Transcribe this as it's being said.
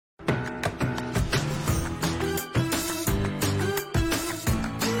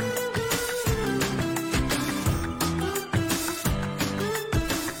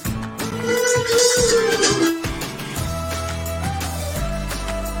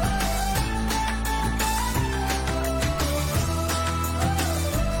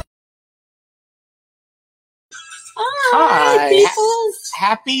Hi, people.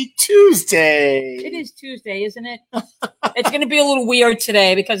 Happy Tuesday. It is Tuesday, isn't it? It's going to be a little weird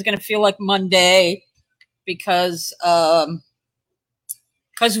today because it's going to feel like Monday because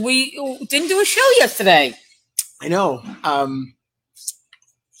we didn't do a show yesterday. I know.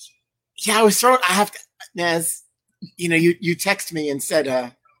 Yeah, I was thrown. I have to, Naz, you text me and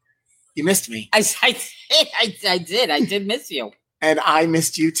said you missed me. I did. I did miss you. And I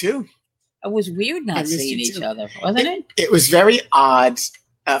missed you too. It was weird not seeing each other, wasn't it? It was very odd,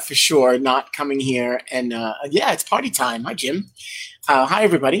 for sure, not coming here. And yeah, it's party time. Hi, Jim. Hi,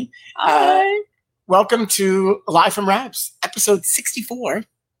 everybody. Hi. Welcome to Live from Rabs, episode 64.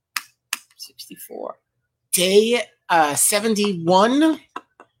 64. Day 71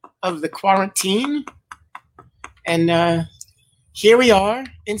 of the quarantine. And here we are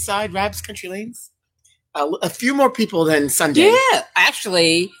inside Rabs Country Lanes. A few more people than Sunday. Yeah,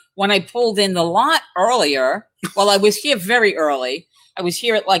 actually, when I pulled in the lot earlier, well, I was here very early. I was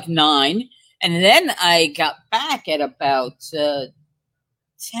here at like 9, and then I got back at about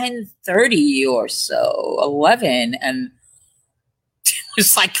 10:30 or so, 11, and it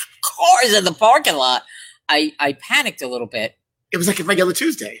was like cars in the parking lot. I panicked a little bit. It was like a regular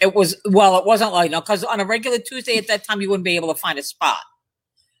Tuesday. It wasn't like, because on a regular Tuesday at that time, you wouldn't be able to find a spot.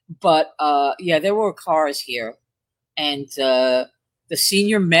 But, yeah, there were cars here. And the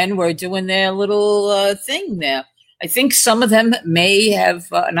senior men were doing their little thing there. I think some of them may have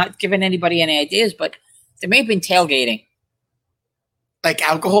not given anybody any ideas, but they may have been tailgating. Like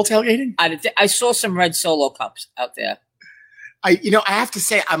alcohol tailgating? I saw some red Solo cups out there. I have to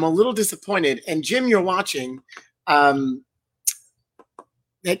say, I'm a little disappointed. And Jim, you're watching.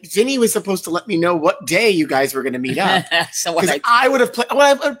 That Vinny was supposed to let me know what day you guys were going to meet up. So because I would have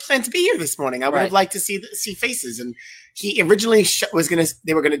planned to be here this morning. I would have liked to see faces. And he originally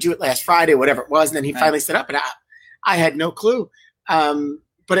they were going to do it last Friday, whatever it was, and then he finally set up, and I had no clue.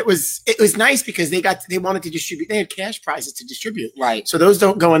 But it was nice because they wanted to distribute. They had cash prizes to distribute, right? So those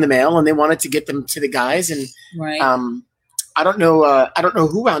don't go in the mail, and they wanted to get them to the guys. And right. I don't know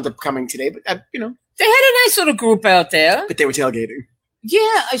who wound up coming today, but they had a nice little group out there. But they were tailgating.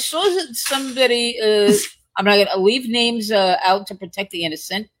 Yeah, I saw somebody. I'm not going to leave names out to protect the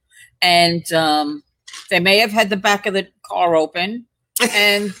innocent, and they may have had the back of the car open,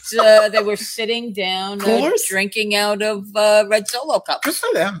 and they were sitting down drinking out of red Solo cups. Good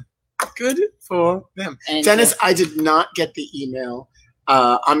for them. Good for them. And, Dennis, I did not get the email.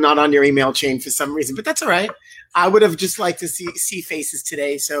 I'm not on your email chain for some reason, but that's all right. I would have just liked to see faces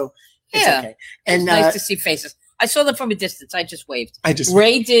today, so it's okay. And it's nice to see faces. I saw them from a distance. I just waved.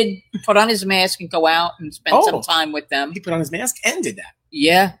 Ray did put on his mask and go out and spend some time with them. He put on his mask and did that.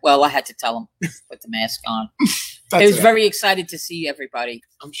 Yeah. Well, I had to tell him put the mask on. He was very excited to see everybody.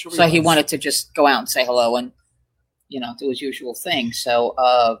 I'm sure. So he wanted to just go out and say hello and do his usual thing. So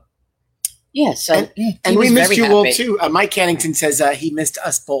yeah. So and we missed you all too. Mike Cannington says he missed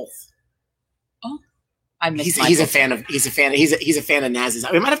us both. He's a fan of Naz's.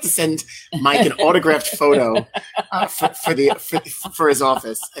 We might have to send Mike an autographed photo for his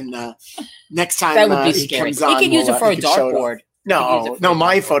office, and next time that would be he scary. comes on, he can use it for a dartboard. No,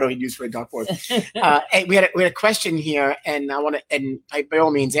 my photo he'd use for a dartboard. Hey, we had a question here, and by all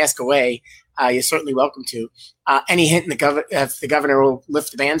means ask away. You're certainly welcome to. Any hint if the governor will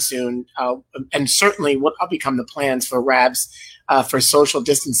lift the ban soon, and certainly what will become the plans for Rabs for social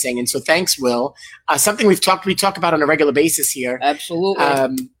distancing. And so thanks, Will. Something we talk about on a regular basis here.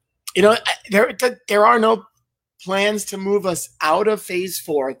 Absolutely. There are no plans to move us out of phase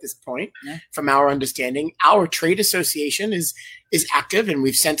 4 at this point, from our understanding. Our trade association is active, and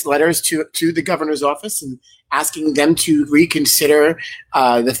we've sent letters to the governor's office and asking them to reconsider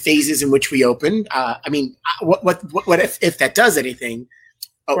the phases in which we open. I mean, what if that does anything?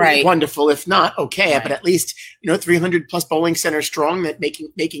 Right. Wonderful. If not, okay. Right. But at least 300 plus bowling centers strong, that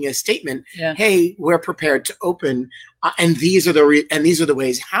making a statement. Yeah. Hey, we're prepared to open, and these are the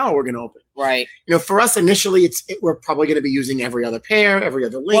ways how we're going to open. Right. For us initially, we're probably going to be using every other pair, every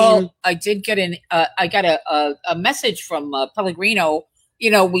other lane. Well, I did get I got a message from Pellegrino.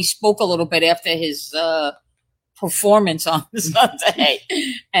 We spoke a little bit after his performance on Sunday,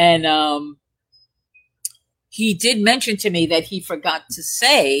 and he did mention to me that he forgot to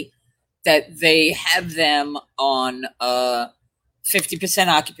say that they have them on 50%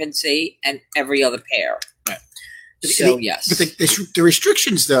 occupancy and every other pair. Right. So, yes. But the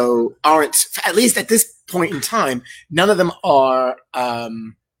restrictions, though, aren't, at least at this point in time, none of them are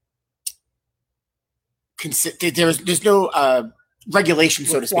there's no regulation,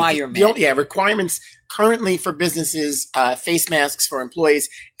 so to speak. Requirements currently for businesses, face masks for employees,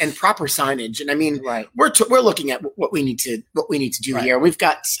 and proper signage. And I mean, we're looking at what we need to do here. We've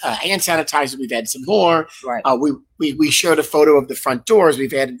got hand sanitizer. We've had some more. We showed a photo of the front doors.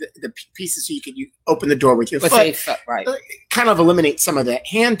 We've added the pieces so you can open the door with your foot. Kind of eliminate some of the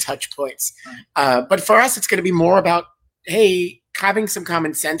hand touch points. But for us, it's going to be more about, hey, having some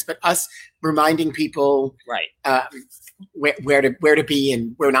common sense, but us reminding people where to be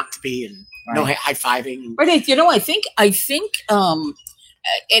and where not to be, and no high-fiving. But I think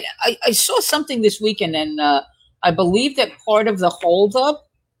and I saw something this weekend, and I believe that part of the holdup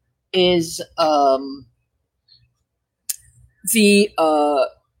is the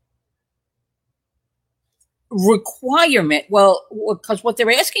requirement. Well, because what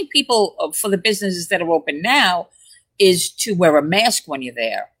they're asking people for the businesses that are open now is to wear a mask when you're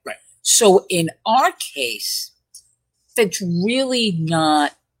there. Right. So in our case, that's really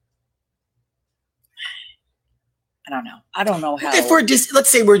not. I don't know how. If we're let's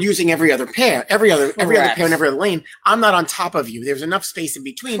say we're using every other pair, every other pair in every other lane. I'm not on top of you. There's enough space in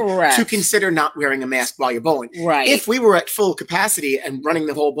between to consider not wearing a mask while you're bowling. Right. If we were at full capacity and running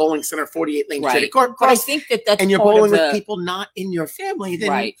the whole bowling center 48 lane straight course, but I think that's and you're bowling with people not in your family, then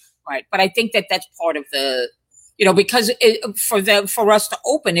right. But I think that's part of the, because for us to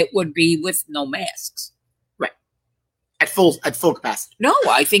open, it would be with no masks. At full capacity. No,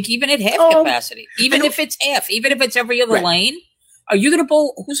 I think even at half capacity, even if it's half, even if it's every other lane, are you going to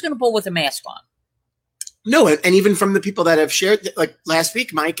bowl? Who's going to bowl with a mask on? No, and even from the people that have shared, like last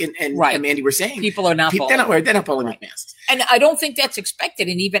week, Mike and Mandy were saying, people are not. They're not bowling with masks, and I don't think that's expected.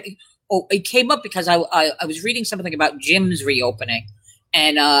 And even it came up because I was reading something about gyms reopening,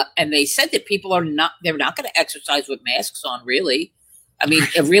 and they said that people are not. They're not going to exercise with masks on. Really, I mean,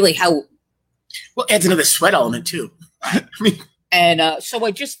 really, how? Well, it adds another sweat element too. So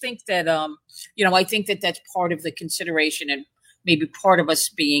I just think that, I think that that's part of the consideration and maybe part of us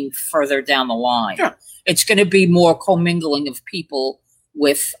being further down the line. Yeah. It's going to be more commingling of people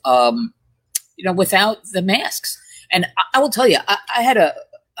with, without the masks. And I will tell you, I had a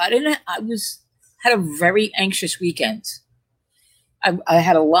very anxious weekend. I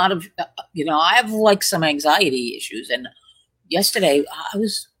had a lot of, I have like some anxiety issues. And yesterday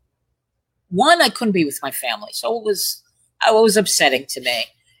I couldn't be with my family. So it was upsetting to me.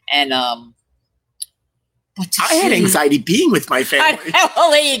 And, but I had anxiety being with my family.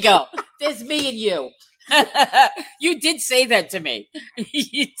 Well, there you go. There's me and you. You did say that to me.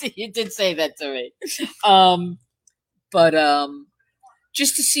 You did say that to me. But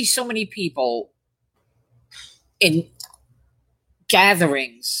just to see so many people in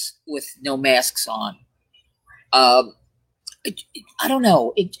gatherings with no masks on, I don't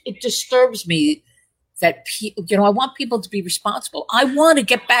know. It disturbs me that I want people to be responsible. I want to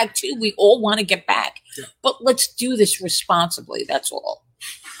get back too. We all want to get back, but let's do this responsibly. That's all.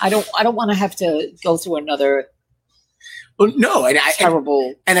 I don't want to have to go through another. Well, no, and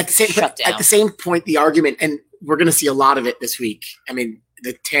terrible. And at the same point, the argument, and we're going to see a lot of it this week. I mean,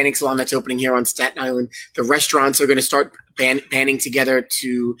 the tanning salon that's opening here on Staten Island, the restaurants are going to start banding together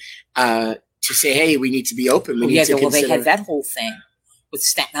to say, hey, we need to be open. They had that whole thing with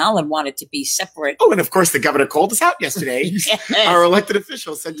Staten Island wanted to be separate. Oh, and of course, the governor called us out yesterday. Yes. Our elected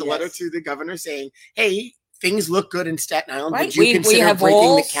officials sent a letter to the governor saying, hey, things look good in Staten Island, but you consider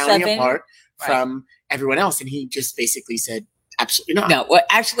breaking the county apart from everyone else. And he just basically said, absolutely not. No, well,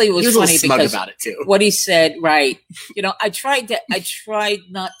 actually, it was funny because about it too. What he said, I tried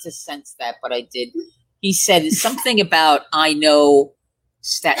not to sense that, but I did. He said something about, I know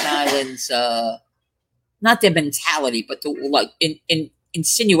Staten Island's, not their mentality, but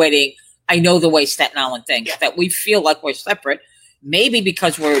insinuating, I know the way Staten Island thinks, that we feel like we're separate, maybe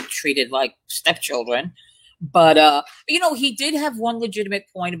because we're treated like stepchildren. But, he did have one legitimate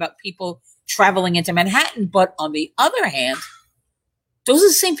point about people traveling into Manhattan. But on the other hand, those are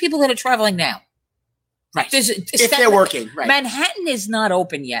the same people that are traveling now. Right. If they're working. Right. Manhattan is not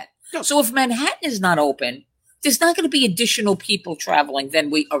open yet. No. So if Manhattan is not open, there's not going to be additional people traveling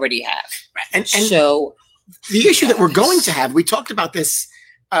than we already have. Right. And so the issue that we're going to have, we talked about this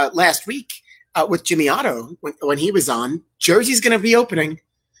last week with Jimmy Otto when he was on. Jersey's going to be opening,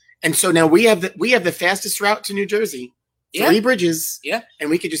 and so now we have the fastest route to New Jersey, 3 bridges, and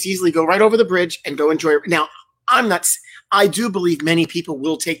we could just easily go right over the bridge and go enjoy it. Now, I do believe many people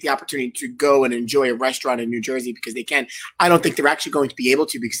will take the opportunity to go and enjoy a restaurant in New Jersey because they can. I don't think they're actually going to be able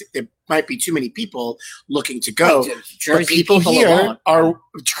to because there might be too many people looking to go. Jersey people here are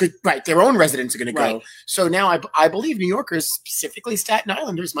right. Their own residents are going to go. So now I believe New Yorkers, specifically Staten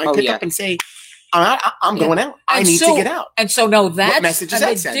Islanders, might pick up and say, I'm going out. I need to get out. And so no, that's what message is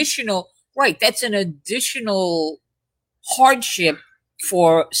an that additional right. That's an additional hardship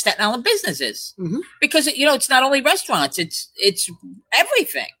for Staten Island businesses because it's not only restaurants, it's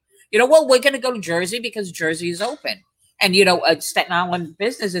everything. Well, we're going to go to Jersey because Jersey is open, and Staten Island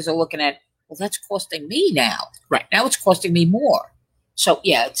businesses are looking at, well, that's costing me now. Right now, it's costing me more. So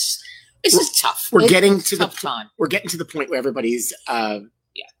yeah, this is tough. We're getting to the point where everybody's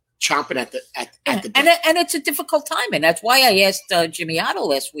chomping at the bit. And it's a difficult time, and that's why I asked Jimmy Otto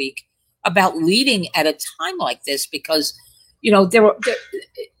last week about leading at a time like this because there are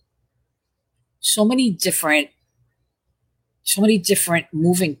so many different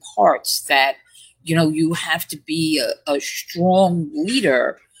moving parts that you have to be a strong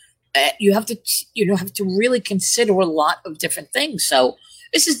leader. You have to really consider a lot of different things. So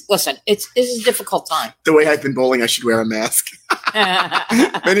this is a difficult time. The way I've been bowling, I should wear a mask.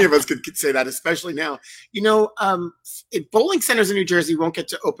 Many of us could say that, especially now. Bowling centers in New Jersey won't get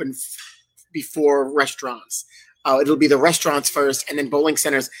to open before restaurants. It'll be the restaurants first, and then bowling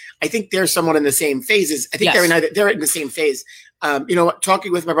centers. I think they're somewhat in the same phases. I think they're in the same phase.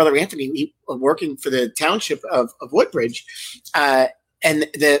 Talking with my brother Anthony, we were working for the township of Woodbridge, and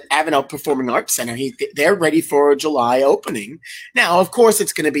the Avenel Performing Arts Center. They're ready for July opening. Now, of course,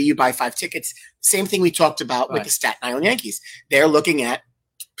 it's going to be you buy 5 tickets. Same thing we talked about with the Staten Island Yankees. They're looking at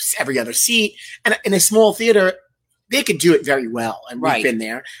every other seat, and in a small theater, they could do it very well, and we've been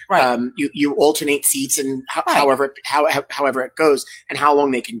there. Right. You alternate seats, and however it goes, and how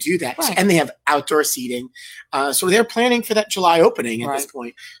long they can do that. Right. And they have outdoor seating, so they're planning for that July opening at this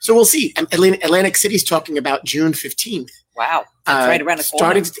point. So we'll see. Atlantic City's talking about June 15th. Wow, that's right around the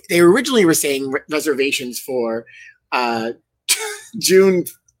corner. They originally were saying reservations for June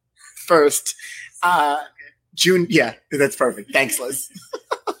 1st. That's perfect. Thanks, Liz.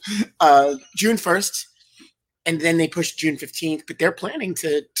 June 1st. And then they pushed June 15th, but they're planning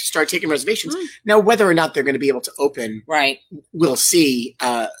to start taking reservations. Now, whether or not they're going to be able to open, we'll see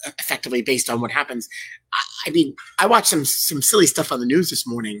effectively based on what happens. I mean, I watched some silly stuff on the news this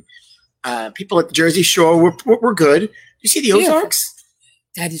morning. People at the Jersey Shore were good. You see the Ozarks?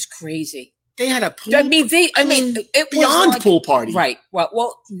 That is crazy. They had a pool. It beyond was pool party. Right.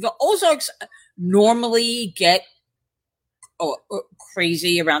 Well, the Ozarks normally get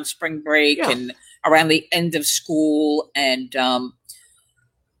crazy around spring break and around the end of school, and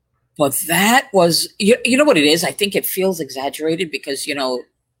but that was you know what it is. I think it feels exaggerated because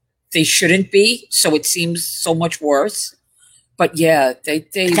they shouldn't be, so it seems so much worse. But yeah, they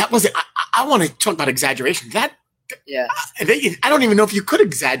that was it. I want to talk about exaggeration. I don't even know if you could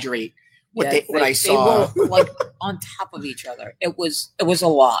exaggerate what I saw. They were on top of each other. It was a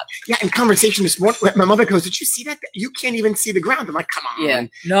lot. Yeah, in conversation this morning, my mother goes, "Did you see that? You can't even see the ground." I'm like, "Come on." Yeah,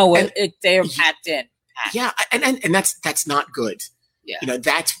 no, they're packed in. Yeah, and that's not good. Yeah,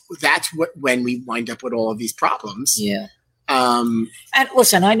 that's when we wind up with all of these problems. Yeah. And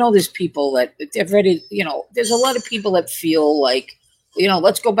listen, I know there's people that they're ready. There's a lot of people that feel like,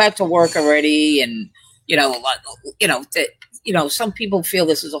 let's go back to work already, and some people feel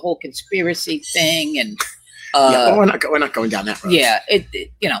this is a whole conspiracy thing, and we're not going down that road. Yeah,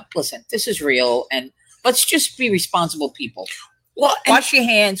 listen, this is real, and let's just be responsible people. Well, wash your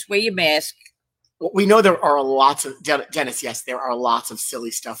hands, wear your mask. We know there are lots of Dennis. Yes, there are lots of silly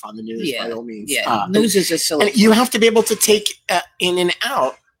stuff on the news. By all means, news is a silly. And you have to be able to take in and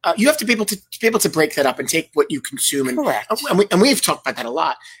out. You have to be able to break that up and take what you consume. Correct. And we've talked about that a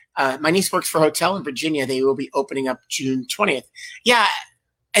lot. My niece works for a hotel in Virginia. They will be opening up June 20th. Yeah,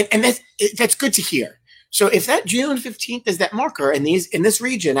 and that's good to hear. So if that June 15th is that marker in this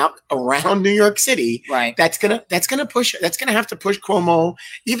region out around New York City, that's gonna have to push Cuomo.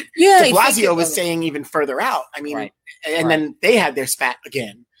 Even de Blasio was saying even further out. I mean, then they had their spat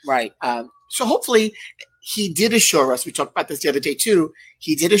again. Right. So hopefully he did assure us. We talked about this the other day too.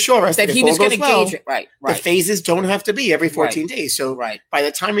 He did assure us that he was going to gauge it. Right. The phases don't have to be every 14 days. So by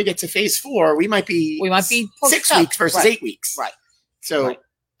the time we get to phase 4, we might be 6 weeks versus 8 weeks. Right. So.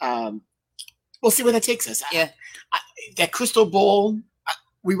 We'll see where that takes us. Yeah. That crystal ball,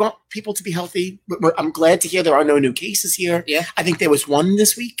 we want people to be healthy. I'm glad to hear there are no new cases here. Yeah. I think there was one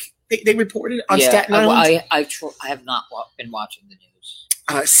this week they reported on Staten Island. I have not been watching the news.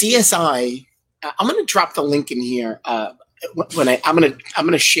 CSI, I'm going to drop the link in here. I'm going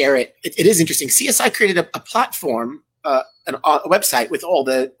to share it. It is interesting. CSI created a platform, a website with all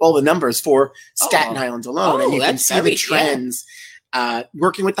the numbers for Staten Island alone, and you can see the trends.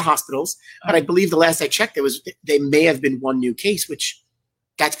 Working with the hospitals, but I believe the last I checked, they may have been one new case, which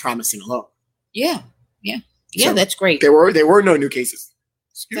that's promising alone. Yeah, so that's great. There were no new cases.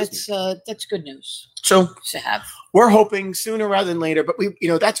 That's good news So to have. we're hoping sooner rather than later, but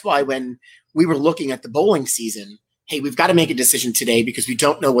that's why when we were looking at the bowling season, hey, we've got to make a decision today because we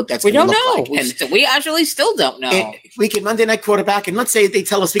don't know what that's going to look like. We actually still don't know. We can Monday night quarterback, and let's say they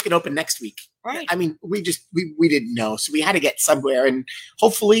tell us we can open next week. Right. I mean, we didn't know, so we had to get somewhere, and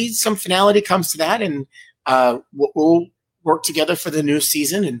hopefully some finality comes to that, and we'll work together for the new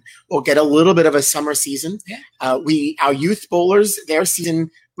season, and we'll get a little bit of a summer season. Yeah. Our youth bowlers, their season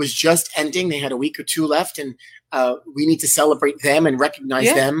was just ending; they had a week or two left, and we need to celebrate them and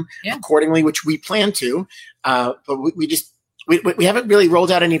recognize them accordingly, which we plan to. But we haven't really rolled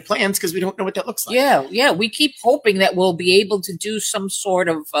out any plans because we don't know what that looks like. Yeah. We keep hoping that we'll be able to do some sort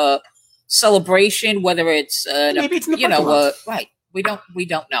of celebration, whether it's maybe it's in the right. We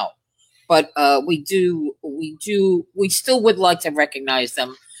don't know, but we still would like to recognize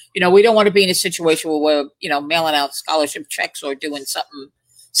them. We don't want to be in a situation where we're mailing out scholarship checks or doing something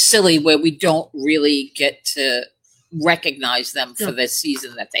silly where we don't really get to recognize them for the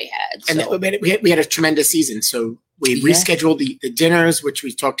season that they had. So. And we had a tremendous season. So we rescheduled the dinners, which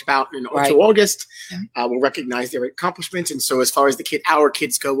we talked about in August. Yeah. We'll recognize their accomplishments. And so as far as our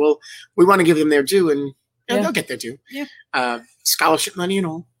kids go, we want to give them their due, and they'll get their due. Yeah. Scholarship money and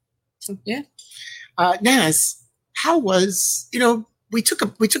all. Yeah. Naz, how was, we took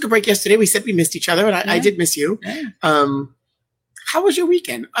a break yesterday. We said we missed each other, and I did miss you. Yeah. How was your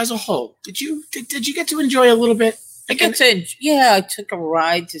weekend as a whole? Did you get to enjoy a little bit? I took a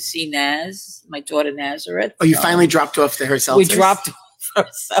ride to see Naz, my daughter Nazareth. Oh, you finally dropped off to her seltzer? We dropped off her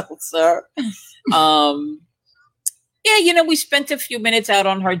seltzer. We spent a few minutes out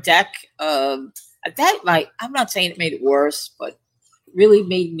on her deck. I'm not saying it made it worse, but it really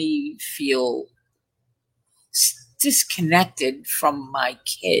made me feel disconnected from my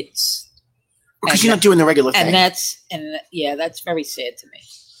kids. Because you're not doing the regular thing. That's very sad to me.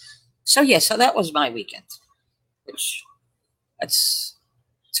 So that was my weekend. That's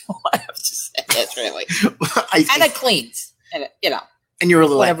all I have to say. That's really. I cleaned, and And you're a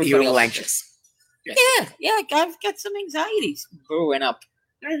little anxious. Yeah, I've got some anxieties brewing up.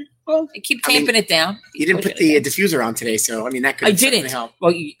 Well, I keep tamping it down. You didn't put the diffuser on today, so that could certainly help.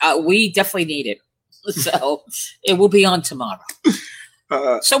 Well, we definitely need it, so it will be on tomorrow.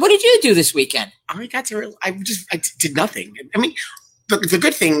 So what did you do this weekend? I did nothing. I mean, the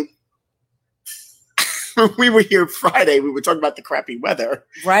good thing, we were here Friday, we were talking about the crappy weather.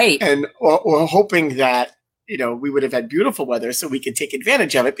 Right. And we're hoping that, we would have had beautiful weather so we could take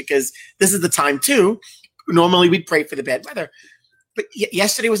advantage of it, because this is the time too. Normally we'd pray for the bad weather. But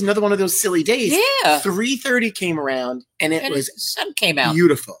yesterday was another one of those silly days. Yeah. 3:30 came around and the sun came out.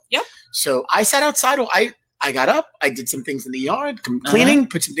 Beautiful. Yep. So I sat outside. I got up. I did some things in the yard, cleaning,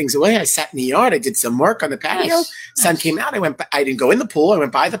 put some things away. I sat in the yard. I did some work on the patio. Nice. Sun came out. I didn't go in the pool. I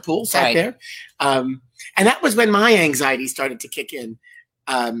went by the pool, sat there. And that was when my anxiety started to kick in.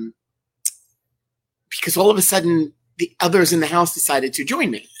 Because all of a sudden the others in the house decided to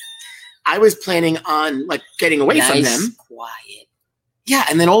join me. I was planning on getting away from them. Quiet. Yeah,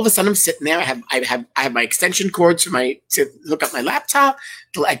 and then all of a sudden I'm sitting there. I have my extension cords to hook up my laptop.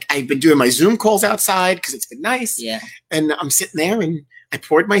 I've been doing my Zoom calls outside because it's been nice. Yeah, and I'm sitting there and I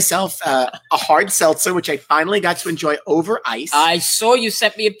poured myself a hard seltzer, which I finally got to enjoy over ice. I saw you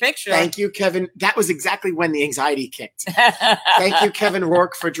sent me a picture. Thank you, Kevin. That was exactly when the anxiety kicked. Thank you, Kevin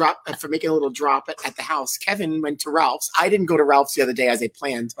Rourke, for making a little drop at the house. Kevin went to Ralph's. I didn't go to Ralph's the other day as I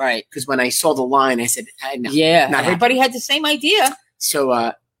planned. Right. Because when I saw the line, I said, no. Yeah, not everybody had the same idea.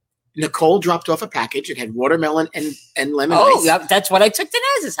 So Nicole dropped off a package. It had watermelon and lemon ice. Oh, yeah, that's what I took to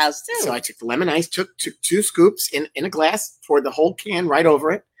Naz's house, too. So I took the lemon ice, took 2 scoops in a glass, poured the whole can right over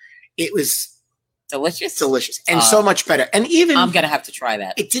it. It was delicious, and so much better. And even I'm gonna have to try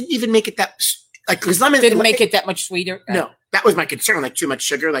that. It didn't even make it that because lemon didn't make it that much sweeter. No, that was my concern. Too much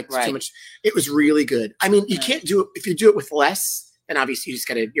sugar, too much. It was really good. I mean, you can't do it if you do it with less. Then obviously you just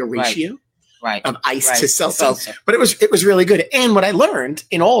got your ratio. Right. Of ice to seltzer. But it was really good. And what I learned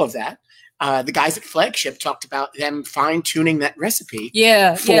in all of that, the guys at Flagship talked about them fine-tuning that recipe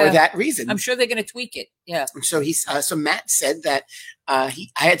for that reason. I'm sure they're going to tweak it. Yeah. And so so Matt said that I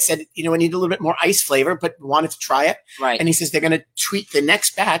had said, I need a little bit more ice flavor, but wanted to try it. Right. And he says they're going to tweak the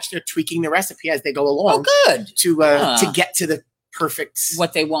next batch. They're tweaking the recipe as they go along. Oh, good. To get to the perfect.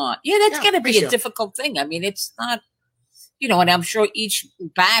 What they want. Yeah, that's going to be a difficult thing. I mean, it's not, and I'm sure each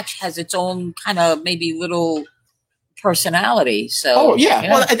batch has its own kind of maybe little personality. So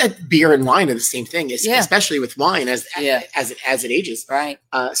well, beer and wine are the same thing, especially with wine as it ages. Right.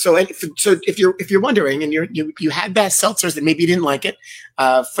 So if you're wondering and you had best seltzers and maybe you didn't like it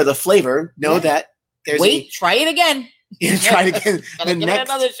for the flavor, know that there's try it again. try to get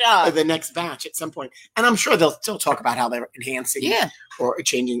the next batch at some point. And I'm sure they'll still talk about how they're enhancing or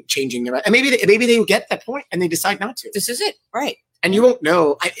changing their, and maybe they get that point and they decide not to. This is it, right? And you won't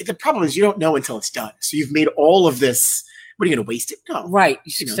know. The problem is you don't know until it's done. So you've made all of this. What are you going to waste it? No, right.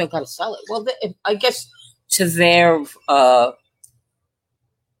 You still got to sell it. Well, I guess to their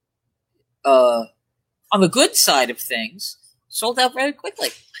on the good side of things, sold out very quickly.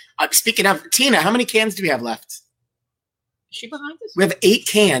 Speaking of Tina, how many cans do we have left? Is she behind us? We have 8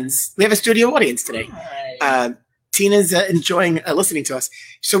 cans. We have a studio audience today. Right. Tina's enjoying listening to us.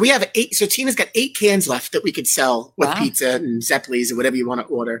 So we have 8. So Tina's got 8 cans left that we could sell with pizza and Zeppelis or whatever you want to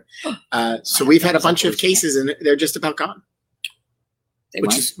order. So we've had a bunch of cases and they're just about gone.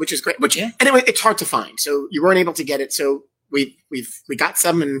 Which is great. Anyway, it's hard to find. So you weren't able to get it. So we got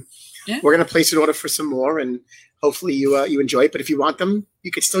some and we're going to place an order for some more and hopefully you enjoy it. But if you want them,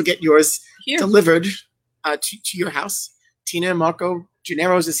 you could still get yours delivered to your house. Tina and Marco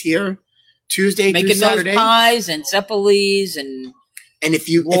Gennaro's is here Tuesday making through Saturday. Those pies and Zeppelis and if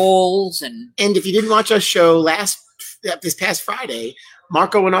you rolls and if you didn't watch our show this past Friday,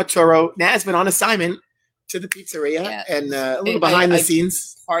 Marco and Arturo Naz been on assignment to the pizzeria and a little behind the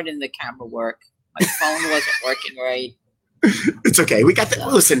scenes. Pardon the camera work. My phone wasn't working right. It's okay. We got the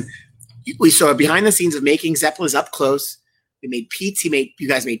listen. We saw behind the scenes of making Zeppelis up close. We made pizza. You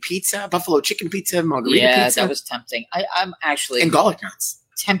guys made pizza, buffalo chicken pizza, margarita pizza. Yeah, that was tempting. I'm actually and garlic nuts.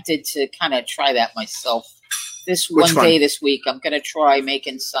 Tempted to kind of try that myself. This one day this week, I'm gonna try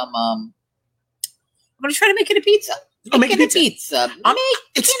making some. I'm gonna try to make it a pizza. Making a pizza.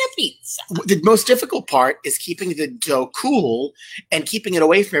 The most difficult part is keeping the dough cool and keeping it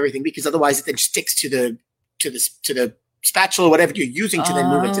away from everything because otherwise it then sticks to the spatula, whatever you're using to then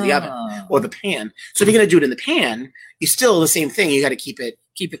move it to the oven or the pan. So if you're going to do it in the pan, you still the same thing. You got to keep it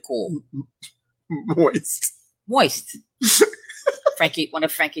cool, moist. Frankie, one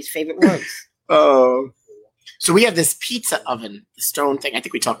of Frankie's favorite words. Oh, so we have this pizza oven, the stone thing. I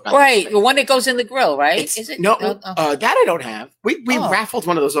think we talked about the one that goes in the grill, right? Is it? No, that I don't have. We raffled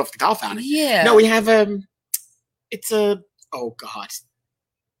one of those off the golf outing. Yeah. No, we have it's a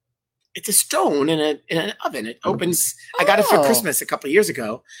it's a stone in an oven. It opens. I got it for Christmas a couple of years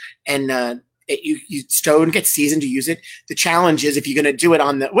ago, and you stone gets seasoned to use it. The challenge is if you're going to do it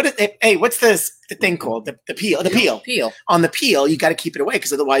on what's the thing called the peel? The peel on the peel. You got to keep it away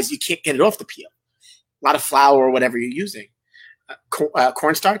because otherwise you can't get it off the peel. A lot of flour or whatever you're using,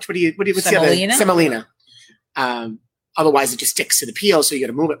 cornstarch. What's the other? Semolina. Otherwise it just sticks to the peel, so you got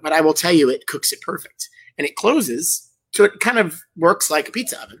to move it. But I will tell you, it cooks it perfect, and it closes, so it kind of works like a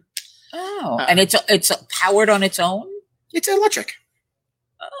pizza oven. Oh, and it's powered on its own? It's electric.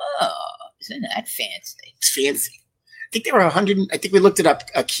 Oh, isn't that fancy? It's fancy. I think they were 100. I think we looked it up.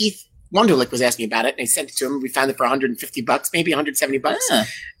 Keith Wunderlich was asking me about it, and I sent it to him. We found it for $150, maybe $170,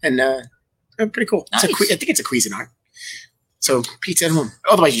 and pretty cool. Nice. I think it's a Cuisinart. So pizza at home.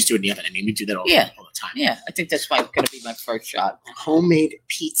 Otherwise, you just do it in the oven. I mean, we do that all the time. Yeah, I think that's going to be my first shot. Homemade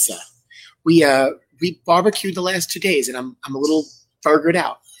pizza. We barbecued the last 2 days, and I'm a little burgered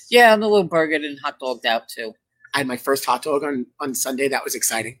out. Yeah, I'm a little burgered and hot dogged out too. I had my first hot dog on Sunday. That was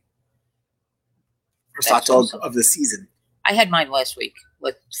exciting. First hot dog of the season. I had mine last week,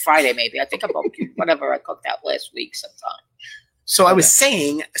 like Friday maybe. I think I barbecued whatever I cooked out last week sometime. So I was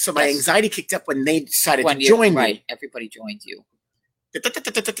saying, my anxiety kicked up when they decided to join me. Right, everybody joined you.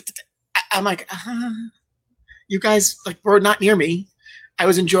 I'm like, you guys were not near me. I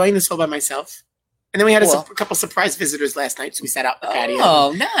was enjoying this all by myself. And then we had a couple surprise visitors last night, so we sat out in the patio.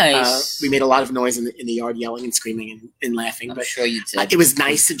 Oh, nice. We made a lot of noise in the yard, yelling and screaming and laughing. I'm sure you did. It was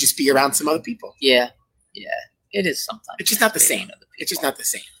nice to just be around some other people. Yeah. It is sometimes. It's just not the same. It's just not the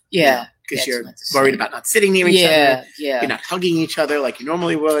same. Yeah. Because you're worried about not sitting near each other. Yeah. You're not hugging each other like you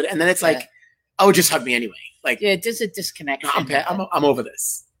normally would. And then it's like, just hug me anyway. There's a disconnection. No, I'm over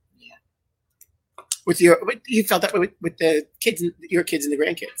this. Yeah. You felt that way with the kids, your kids and the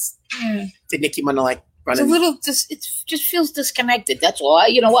grandkids. Yeah. Did Nikki want to run? It's a little. It just feels disconnected. That's all.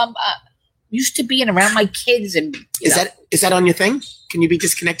 I'm used to being around my kids, and is that on your thing? Can you be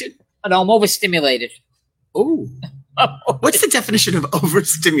disconnected? No, I'm overstimulated. Oh, what's the definition of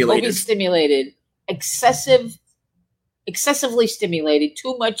overstimulated? Overstimulated, excessively stimulated,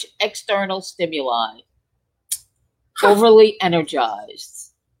 too much external stimuli, overly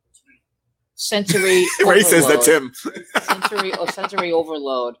energized, sensory. Ray says that's him. sensory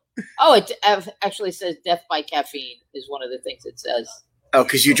overload. Oh, it actually says death by caffeine is one of the things it says. Oh,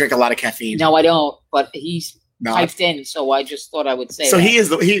 because you drink a lot of caffeine. No, I don't. But he's typed in, so I just thought I would say. So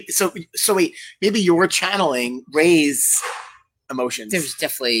that. So wait, maybe you're channeling Ray's emotions. There's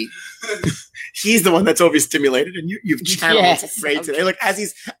definitely. He's the one that's overstimulated, and you've channeled Yes, Ray okay. today. Like as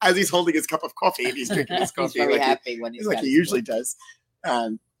he's holding his cup of coffee and he's drinking his coffee, He's very like happy when he's like got he his usually coffee.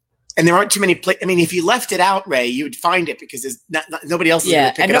 does. And there aren't too many. I mean, if you left it out, Ray, you would find it because there's nobody else is going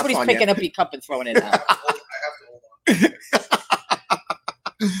to pick and it nobody's up on picking you. up your cup and throwing it out.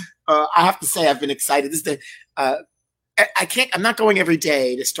 I have to say, I've been excited. This is the. I can't. I'm not going every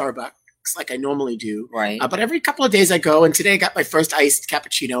day to Starbucks like I normally do. Right. But every couple of days I go, and today I got my first iced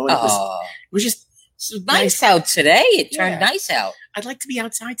cappuccino, and it was just it's nice out today. It turned Yeah. nice out. I'd like to be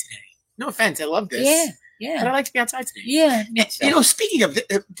outside today. No offense, I love this. Yeah. But I like to be outside today. Yeah. Speaking of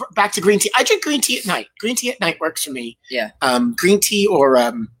back to green tea, I drink green tea at night. Green tea at night works for me. Yeah. Green tea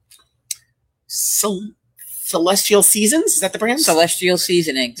or Celestial Seasons. Is that the brand? Celestial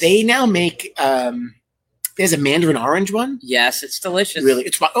Seasonings. They now make. There's a mandarin orange one. Yes, it's delicious. Really,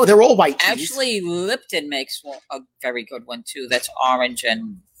 they're all white teas. Actually, Lipton makes a very good one too. That's orange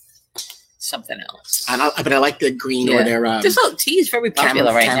and something else. But I like their green or their. This tea is very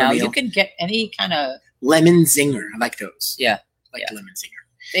popular right now. chamomile. You can get any kind of Lemon Zinger. I like those. Yeah. I like the Lemon Zinger.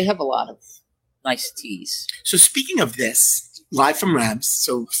 They have a lot of nice teas. So speaking of this, live from Rabs.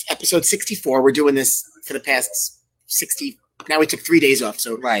 So episode 64. We're doing this for the past 60. Now we took 3 days off.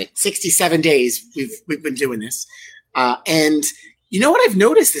 So Right. 67 days we've been doing this. And you know what I've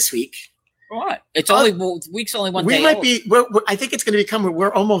noticed this week? What? It's only week's only one day. We might old. be. I think it's going to become.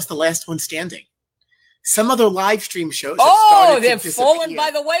 We're almost the last one standing. Some other live stream shows. Have started they're to fallen disappear.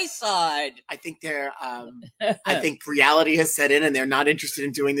 by the wayside. I think they're. I think reality has set in, and they're not interested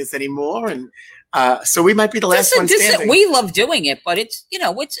in doing this anymore. And so we might be the last one standing. We love doing it, but it's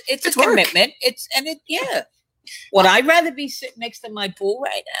it's a work. commitment. Would I rather be sitting next to my pool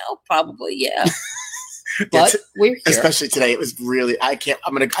right now? Probably, yeah. But we're here. Especially today, it was really. I can't.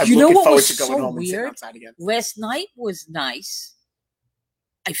 I'm looking what forward was to going so home and sitting weird? outside again. Last night was nice.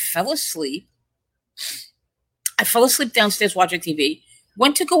 I fell asleep. Downstairs watching TV.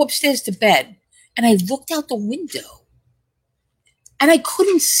 Went to go upstairs to bed, and I looked out the window, and I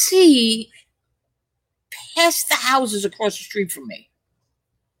couldn't see past the houses across the street from me.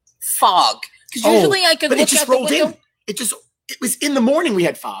 Fog. Because usually I could but look it just out the rolled window. in. It was in the morning. We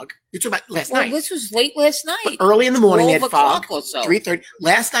had fog. You're talking about last Well, night. this was late last night. But early in the morning, we had 12 fog. o'clock or so. 3:30.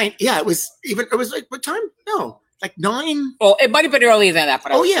 Last night, yeah, it was like what time? No, like 9. Well, it might have been earlier than that,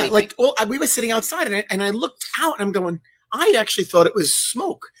 but I was sleeping. We were sitting outside, and I looked out, and I'm going. I actually thought it was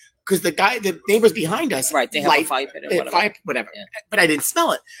smoke because the neighbors behind us, right, they have a fire pit or whatever. whatever. Yeah. But I didn't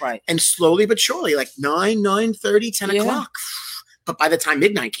smell it. Right. And slowly but surely, like 9:30, 10 Yeah. o'clock. But by the time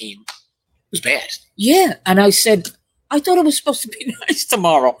midnight came, it was bad. Yeah, and I said, I thought it was supposed to be nice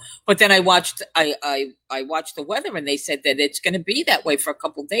tomorrow, but then I watched the weather, and they said that it's going to be that way for a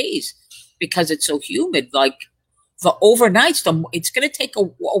couple days because it's so humid. Like the overnights, it's going to take a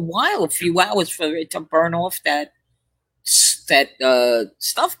while, a few hours for it to burn off that stuff.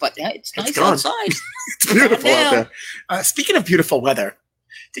 But it's nice gone. outside. It's beautiful out there. Speaking of beautiful weather,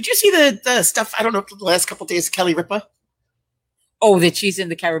 did you see the stuff? I don't know, the last couple of days, Kelly Ripa. Oh, that she's in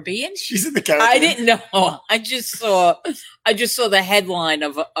the Caribbean? She's in the Caribbean. I didn't know. I just saw the headline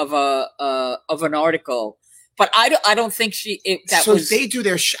of an article, but I don't think they do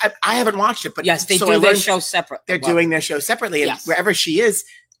their. I haven't watched it, but yes, they so do I their learned show separate. They're doing their show separately, and Yes. wherever she is,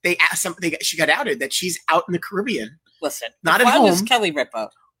 they asked she got outed that she's out in the Caribbean. Listen, Not if at I was home. Kelly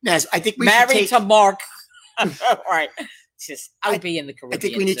Ripa, Yes, I think we married should to Mark. Right, I'll be in the Caribbean. I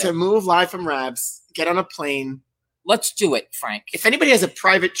think we need to move live from Rabs, get on a plane. Let's do it, Frank. If anybody has a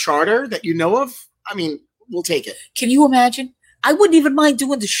private charter that you know of, I mean, we'll take it. Can you imagine? I wouldn't even mind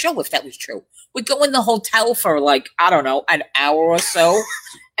doing the show if that was true. We'd go in the hotel for like, I don't know, an hour or so.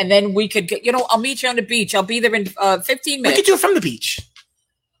 And then we could get, I'll meet you on the beach. I'll be there in 15 We minutes. could do it from the beach.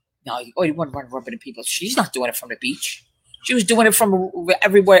 No, you want to run rubbing people. She's not doing it from the beach. She was doing it from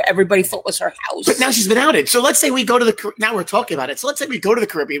everywhere everybody thought was her house. But now she's been outed. So let's say we go to now we're talking about it. So let's say we go to the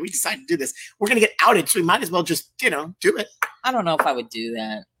Caribbean. We decide to do this. We're going to get outed. So we might as well just, do it. I don't know if I would do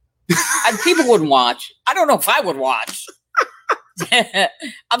that. People wouldn't watch. I don't know if I would watch.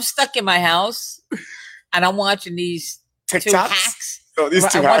 I'm stuck in my house and I'm watching these two TikToks? hacks. Oh, these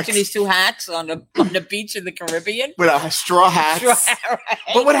two I'm hacks. watching these two hacks on the beach in the Caribbean. With straw hats. Right.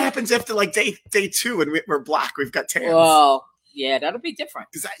 But what happens after like day 2 and we're black? We've got tans. Well, yeah, that'll be different.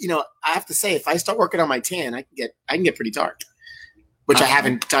 Because I have to say, if I start working on my tan, I can get pretty dark, which I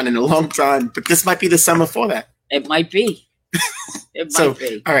haven't done in a long time. But this might be the summer for that. It might be. It might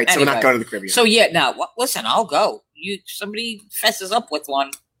be. All right, so we're not Anyway. going to the Caribbean. So yeah, now listen, I'll go. Somebody fesses up with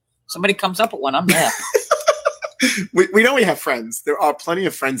one. Somebody comes up with one. I'm there. we know we have friends. There are plenty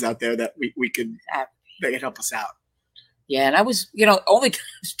of friends out there that we could that can help us out. Yeah, and I was, only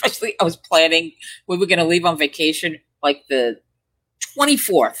especially I was planning we were going to leave on vacation like the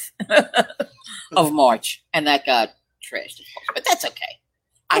 24th of March, and that got trashed. But that's okay.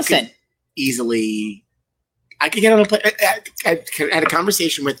 Listen, I could get on a plane. I had a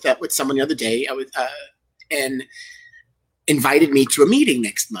conversation with someone the other day. I was and invited me to a meeting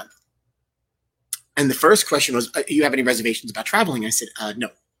next month. And the first question was, "You have any reservations about traveling?" I said, "No.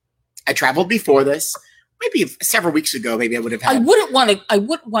 I traveled before this. Maybe several weeks ago. Maybe I would have had." I wouldn't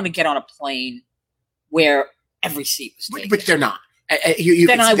want to get on a plane where every seat was taken. Which they're not.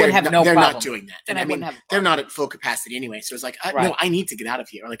 Then I would have no problem. They're not doing that. Then I wouldn't have. They're not at full capacity anyway. So it's like, Right. no, I need to get out of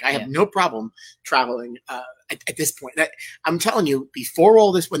here. Like, I have no problem traveling at this point. I'm telling you, before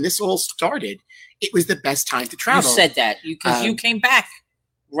all this, when this all started, it was the best time to travel. You said that because you came back.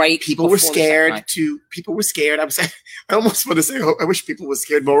 Right. People were scared. People were scared. I almost want to say, I wish people were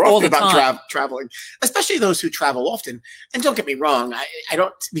scared more often about traveling, especially those who travel often. And don't get me wrong, I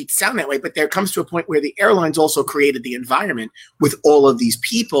don't mean to sound that way, but there comes to a point where the airlines also created the environment with all of these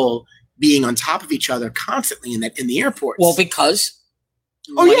people being on top of each other constantly in the airports. Well, because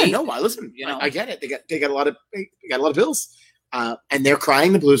listen, I get it. They got a lot of bills, and they're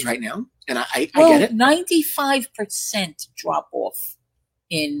crying the blues right now. And I get it. 95% drop off.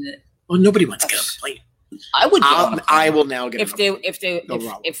 Nobody wants to get on the plane. I would. I will now get if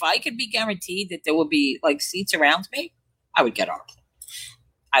if I could be guaranteed that there would be like seats around me, I would get on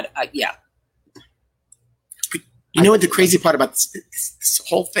a plane. Yeah. But you know what the crazy part about this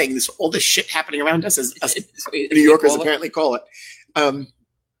whole thing, all this shit happening around us, as New Yorkers apparently call it.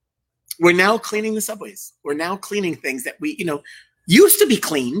 We're now cleaning the subways. We're now cleaning things that we, used to be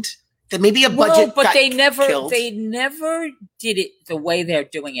cleaned. That maybe a budget, but they never did it the way they're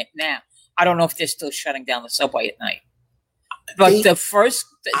doing it now. I don't know if they're still shutting down the subway at night, but that's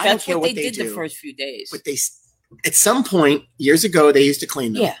what they did the first few days. But at some point years ago, they used to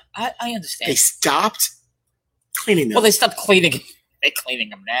clean them. Yeah, I understand. They stopped cleaning them. Well, they stopped cleaning. They're cleaning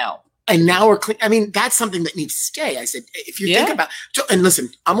them now. And now we're clean. I mean, that's something that needs to stay. I said, if you think about, and listen,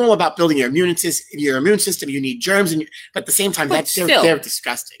 I'm all about building your immune system. You need germs, but at the same time, they're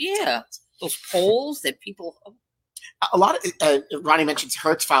disgusting. Yeah, those polls that people. A lot of Ronnie mentions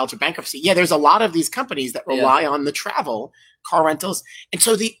Hertz filed for bankruptcy. Yeah, there's a lot of these companies that rely on the travel, car rentals, and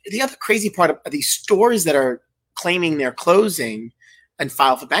so the other crazy part of these stores that are claiming they're closing and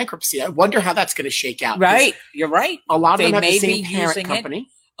file for bankruptcy. I wonder how that's going to shake out. Right, you're right. A lot of them have the same parent company.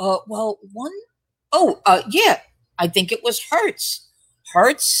 I think it was Hertz.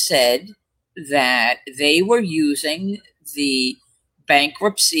 Hertz said that they were using the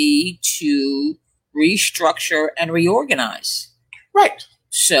bankruptcy to restructure and reorganize. Right.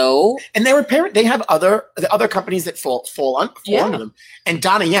 So, and they have other companies that fall under them. And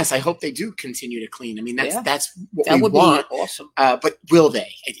Donna, yes, I hope they do continue to clean. I mean, that's what we want. Be awesome. But will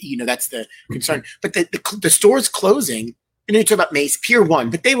they? That's the concern. But the stores closing. You talk about Mace, Pier 1,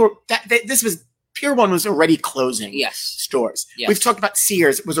 but Pier 1 was already closing stores. Yes. We've talked about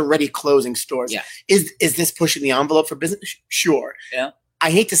Sears was already closing stores. Yeah. Is this pushing the envelope for business? Sure. Yeah.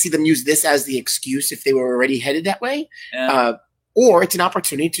 I hate to see them use this as the excuse if they were already headed that way. Yeah. Or it's an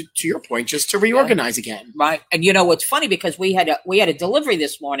opportunity to your point, just to reorganize again. Right. And what's funny, because we had a delivery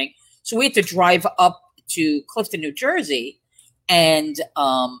this morning, so we had to drive up to Clifton, New Jersey, and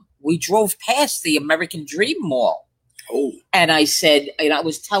we drove past the American Dream Mall. Oh. And I said, and I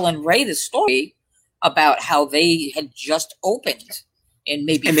was telling Ray the story about how they had just opened in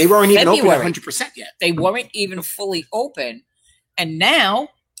maybe and they weren't February. Even open 100% yet. They weren't even fully open, and now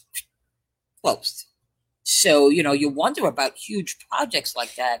closed. So you wonder about huge projects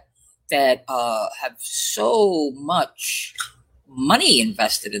like that have so much money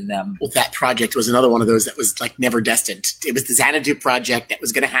invested in them. Well, that project was another one of those that was like never destined. It was the Xanadu project that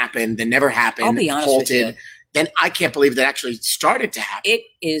was going to happen, that never happened. I'll be honest halted. With you. Then I can't believe that actually started to happen. It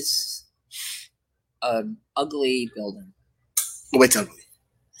is an ugly building. Oh, it's ugly.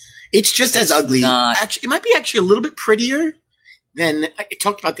 It's just as ugly. Actually, it might be actually a little bit prettier than I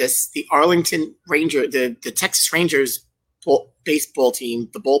talked about this. The Arlington Ranger, the Texas Rangers baseball team,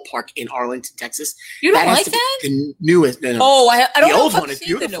 the ballpark in Arlington, Texas. You don't like that? The newest. No. Oh, I don't know. The old one is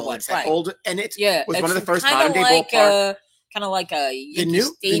beautiful. It's that old, and it was one of the first modern day ballpark. Kind of like a the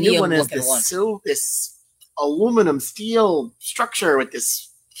new one is this aluminum steel structure with this.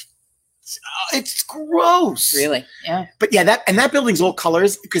 It's gross. Really? Yeah. But yeah, that building's all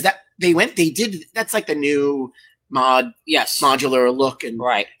colors because that's like the new modular look, and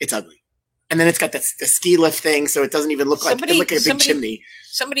it's ugly. And then it's got the ski lift thing, so it doesn't even look like a big chimney.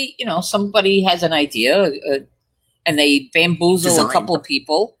 Somebody has an idea. and they bamboozle Design. a couple of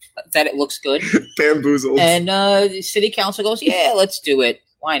people that it looks good. Bamboozled. And the city council goes, yeah, let's do it.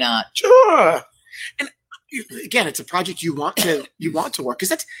 Why not? Sure. And again, it's a project you want to work,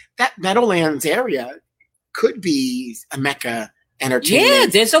 because that Meadowlands area could be a mecca entertainment. Yeah,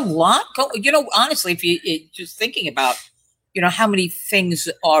 there's a lot. Honestly, if you just thinking about, how many things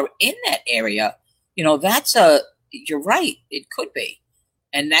are in that area, you're right. It could be.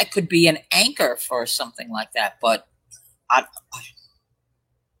 And that could be an anchor for something like that. But I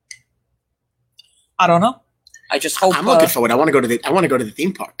don't know. I just hope. I'm looking forward. I want to go to the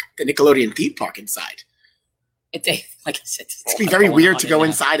theme park, the Nickelodeon theme park inside. Like I said, it's gonna be very weird to go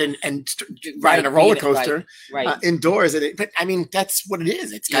inside and ride on a roller coaster indoors. But I mean, that's what it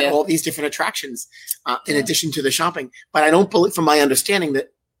is. It's got all these different attractions in addition to the shopping. But I don't believe, from my understanding,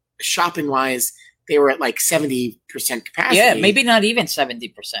 that shopping wise, they were at like 70% capacity. Yeah, maybe not even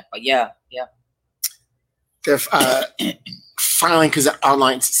 70%, but yeah. They're filing because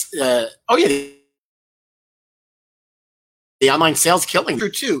online. The online sales killing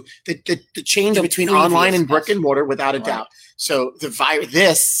true too. The change between online and brick and mortar, without a doubt. So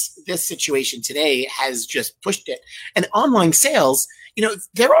this situation today has just pushed it. And online sales,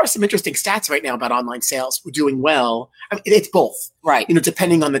 there are some interesting stats right now about online sales. We're doing well. I mean, it's both, right?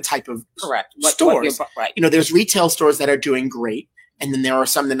 Depending on the type of stores. Right. There's retail stores that are doing great, and then there are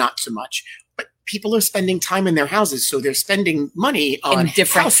some that not so much. But people are spending time in their houses, so they're spending money on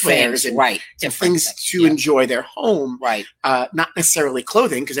different housewares and things to enjoy their home, right? Not necessarily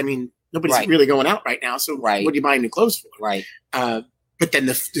clothing, because I mean nobody's really going out right now. So what are you buying new clothes for? Right. But then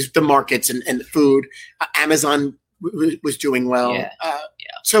the markets and the food, Amazon was doing well.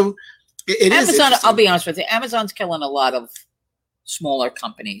 So it Amazon. is. I'll be honest with you. Amazon's killing a lot of smaller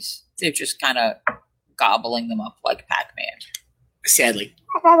companies. They're just kind of gobbling them up like Pac-Man. Sadly.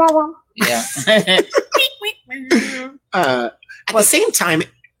 Yeah. At the same time,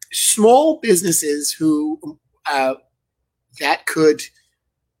 small businesses who that could.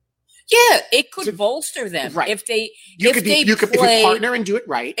 Yeah, it could bolster them if they if you partner and do it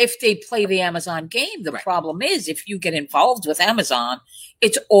right. If they play the Amazon game, the problem is if you get involved with Amazon,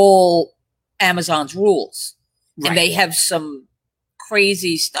 it's all Amazon's rules, and they have some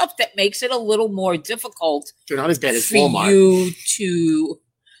crazy stuff that makes it a little more difficult. They're not as bad as Walmart.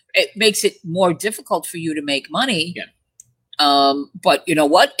 It makes it more difficult for you to make money. Yeah. But you know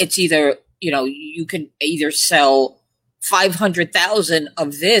what? It's either you can either sell 500,000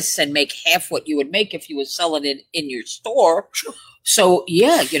 of this and make half what you would make if you were selling it in your store. Sure. So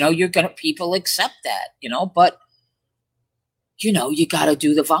you're people accept that, but you got to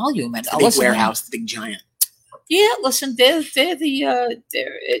do the volume and the big warehouse, the big giant. Yeah, listen,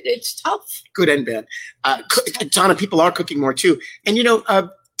 it's tough. Good and bad. Donna, people are cooking more too, and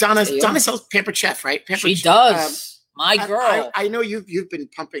Donna sells Pampered Chef, right? She does. My girl. I know you've been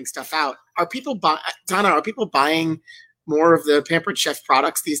pumping stuff out. Are people buying more of the Pampered Chef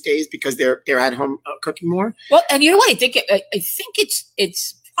products these days because they're at home cooking more? Well, and you know what? I think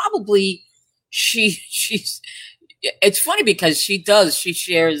it's probably she's. It's funny because she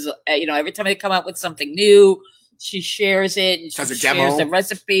shares. Every time they come out with something new, she shares it. And she shares the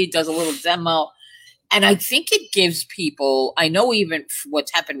recipe, does a little demo, and I think it gives people. I know even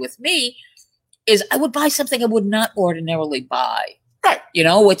what's happened with me is I would buy something I would not ordinarily buy. Right.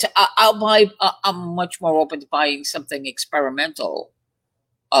 Which I'll buy. I'm much more open to buying something experimental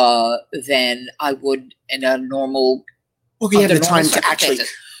than I would in a normal. Well, you have the time to actually.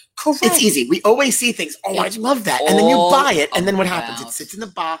 Correct. It's easy. We always see things. Oh, I love that, and then you buy it, and then what happens? It sits in the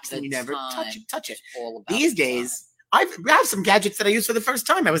box, and you never touch it. These days, I have some gadgets that I use for the first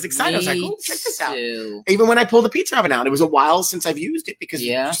time. I was excited. I was like, "Oh, check this out!" Even when I pulled the pizza oven out, it was a while since I've used it because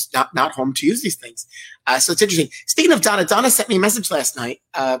I'm just not home to use these things. So it's interesting. Speaking of Donna sent me a message last night.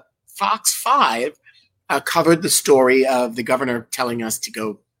 Fox 5 covered the story of the governor telling us to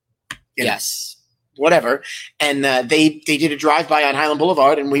go. Whatever, and they did a drive-by on Highland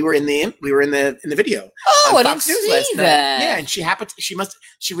Boulevard, and we were in the video. Oh, I didn't see that. Yeah, and she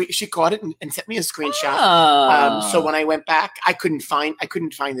caught it and sent me a screenshot. So when I went back, I couldn't find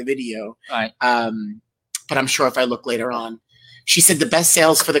the video. Right. But I'm sure if I look later on, she said the best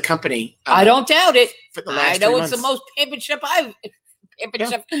sales for the company. I don't doubt it. For the last I know 3 it's months. the most Pampered Chef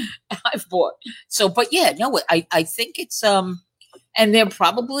I've bought. So, but yeah, no, I think it's and they're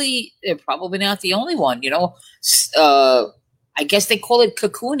probably not the only one. I guess they call it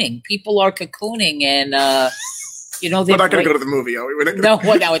cocooning. People are cocooning, and we're not going to go to the movie, are we? No,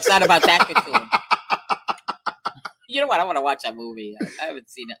 it's not about that cocoon. You know what? I want to watch that movie. I haven't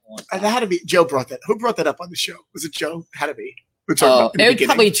seen it in a long time. That had to be Joe brought that. Who brought that up on the show? Was it Joe? Had to be. It was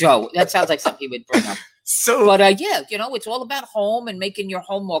probably Joe. That sounds like something he would bring up. So, but yeah, it's all about home and making your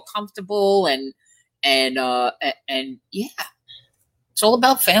home more comfortable and yeah, it's all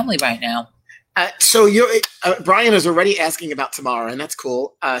about family right now. So Brian is already asking about tomorrow, and that's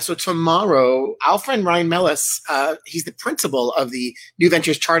cool. So tomorrow, our friend Ryan Mellis, he's the principal of the New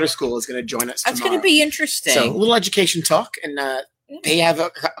Ventures Charter School, is going to join us. That's going to be interesting. So a little education talk, and they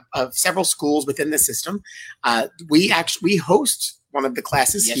have several schools within the system. We host one of the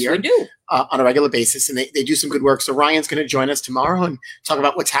classes here. We do. On a regular basis, and they do some good work. So Ryan's going to join us tomorrow and talk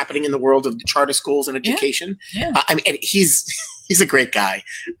about what's happening in the world of the charter schools and education. Yeah. I mean, he's a great guy.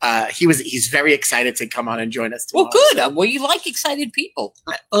 He's very excited to come on and join us tomorrow. Well, good. Well, you like excited people.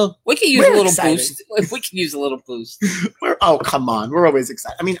 We can use a little boost. We can use a little boost. Oh, come on. We're always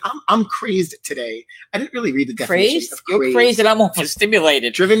excited. I mean, I'm crazed today. I didn't really read the definition of crazed. You're crazed and I'm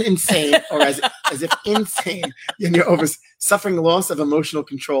overstimulated. Driven insane, or as if insane, and you're suffering loss of emotional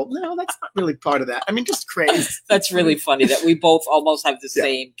control. No, that's not really part of that. I mean, just crazed. That's really funny that we both almost have the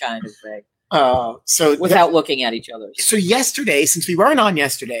same kind of thing. So without looking at each other. So yesterday, since we weren't on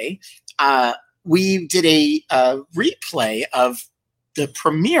yesterday, we did a replay of the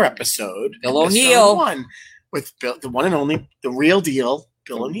premiere episode, Bill O'Neill, with Bill, the one and only, the real deal,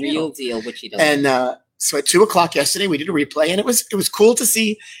 Bill O'Neill. Real deal, which he does. And so at 2:00 yesterday, we did a replay, and it was cool to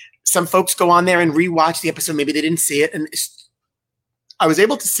see some folks go on there and rewatch the episode. Maybe they didn't see it, and I was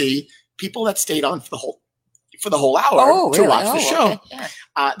able to see people that stayed on for the whole hour to watch the show. Okay.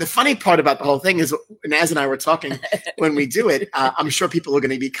 Yeah. The funny part about the whole thing is, Naz and I were talking when we do it. I'm sure people are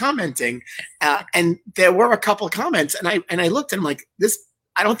going to be commenting, and there were a couple of comments, and I looked and I'm like, this.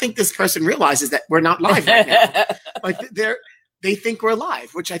 I don't think this person realizes that we're not live right now. Like they think we're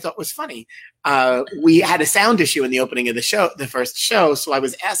live, which I thought was funny. We had a sound issue in the opening of the first show, so I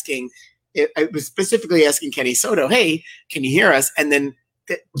was asking. I was specifically asking Kenny Soto, "Hey, can you hear us?" And then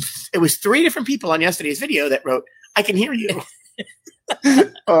it was 3 different people on yesterday's video that wrote, "I can hear you."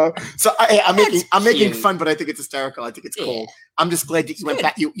 So I'm making fun, but I think it's hysterical. I think it's cool. I'm just glad that you went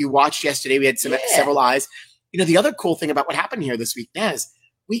back. You watched yesterday. We had several eyes. The other cool thing about what happened here this week, Naz,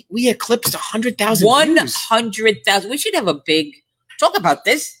 we eclipsed 100,000. 100,000. We should have a big talk about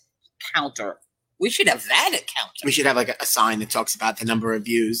this counter. We should have that counter. We should have like a sign that talks about the number of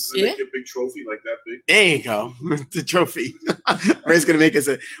views. Make a big trophy like that big. There you go. The trophy. Ray's going to make us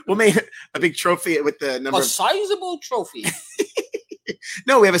we'll make a big trophy with the number. A sizable trophy.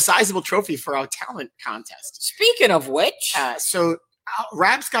 No, we have a sizable trophy for our talent contest. Speaking of which. So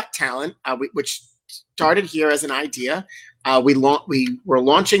Rab's Got Talent, which started here as an idea. We're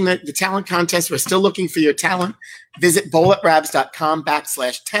launching the talent contest. We're still looking for your talent. Visit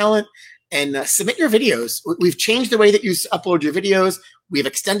bowlatrabs.com/talent. And submit your videos. We've changed the way that you upload your videos. We've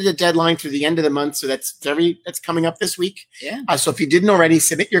extended the deadline through the end of the month, so that's coming up this week. Yeah. So if you didn't already,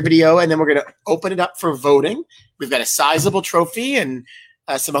 submit your video, and then we're going to open it up for voting. We've got a sizable trophy and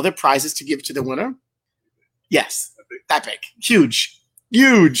some other prizes to give to the winner. Yes, that big, huge.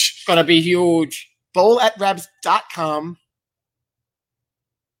 Gonna be huge. bowlatrabs.com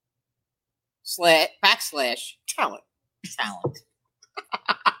 /talent.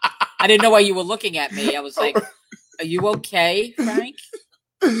 I didn't know why you were looking at me. I was like, are you okay, Frank?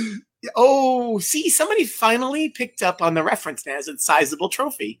 Oh, see, somebody finally picked up on the reference now as a sizable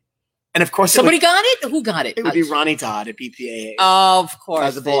trophy. And of course, somebody got it? Who got it? It would be Ronnie Todd at BPAA. Of course.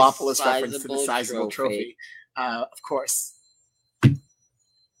 As a Bowlopolis reference to the sizable trophy. Of course.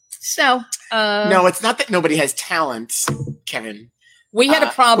 So, no, it's not that nobody has talent, Kevin. We had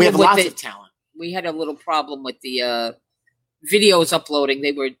a problem we have lots of talent. We had a little problem with the videos uploading.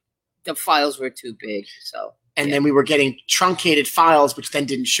 The files were too big, so then we were getting truncated files, which then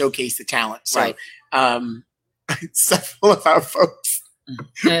didn't showcase the talent. So, several of our folks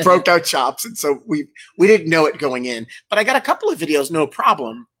broke our chops, and so we didn't know it going in. But I got a couple of videos, no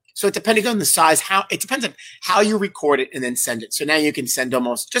problem. So depending on the size, it depends on how you record it and then send it. So now you can send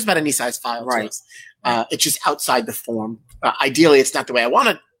almost just about any size file. Right. It's just outside the form. Ideally, it's not the way I want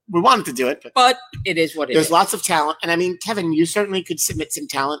it. We wanted to do it, but it is what it is. There's lots of talent, and I mean, Kevin, you certainly could submit some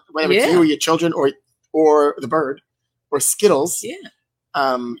talent, whether it's you or your children, or the bird, or Skittles. Yeah.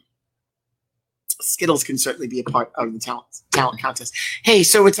 Skittles can certainly be a part of the talent contest. Hey,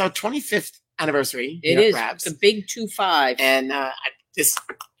 so it's our 25th anniversary. It is. Rabs. The big 25, and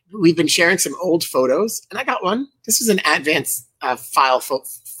we've been sharing some old photos, and I got one. This is an advanced file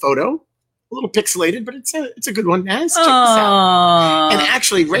photo. A little pixelated, but it's a good one. Naz, check this out. And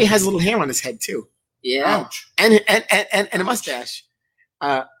actually, Ray has a little hair on his head too. Yeah, and a mustache.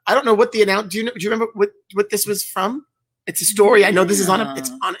 I don't know what the announcement. Do you remember what this was from? It's a story. I know this is on it. It's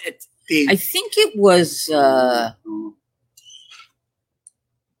on it. I think it was.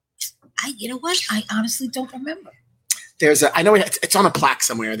 You know what? I honestly don't remember. I know it's on a plaque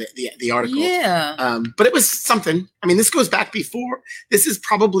somewhere, the article. Yeah. But it was something. I mean, this goes back before. This is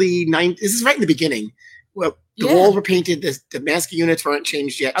probably this is right in the beginning. Well, the walls were painted. The masking units weren't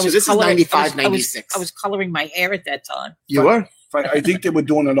changed yet. So this is 95, 96. I was coloring my hair at that time. You were? I think they were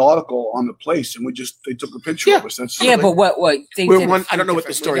doing an article on the place, and they took a picture of us. That's but what they did I don't know what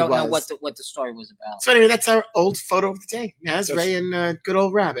the story was. We don't know what the story was about. So anyway, that's our old photo of the day. Naz, Ray, and good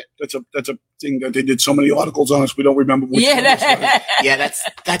old Rabbit. That's a thing that they did so many articles on us. We don't remember which one.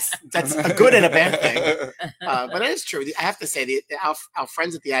 That's a good and a bad thing. But it is true. I have to say, our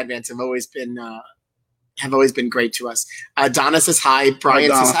friends at the Advance have always been great to us. Donna says hi. Brian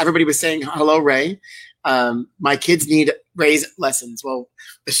says hi. Everybody was saying hello, Ray. My kids need Ray's lessons. Well,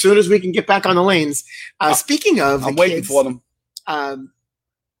 as soon as we can get back on the lanes. Speaking of, I'm waiting for them.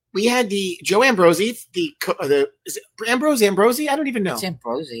 We had the Joe Ambrosi, is it Ambrosi? I don't even know. It's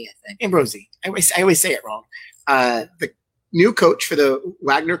Ambrosi, I think. Ambrosi. I always say it wrong. The new coach for the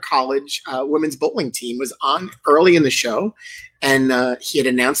Wagner College women's bowling team was on early in the show, and he had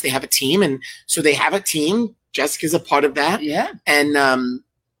announced they have a team, and so they have a team. Jessica's a part of that. Yeah. And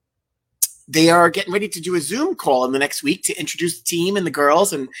they are getting ready to do a Zoom call in the next week to introduce the team and the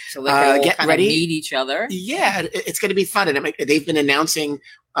girls and so they can get ready, meet each other. Yeah, it's going to be fun, and they've been announcing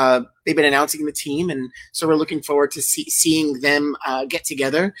the team, and so we're looking forward to seeing them get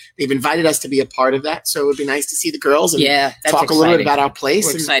together. They've invited us to be a part of that, so it would be nice to see the girls and talk a little bit about our place.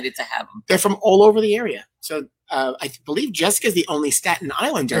 We're excited to have them. They're from all over the area, so I believe Jessica's the only Staten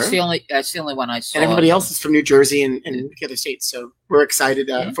Islander. That's the only one I saw. And everybody else is from New Jersey and the other states. So we're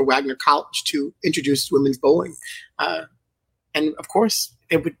excited for Wagner College to introduce women's bowling. And of course,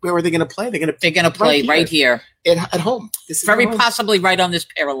 where are they going to play? They're going to play right here at home. This is very possibly right on this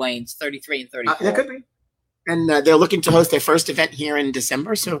pair of lanes, 33 and 34. That could be. And they're looking to host their first event here in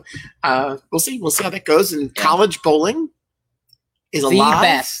December. So we'll see. We'll see how that goes. And college bowling is alive. The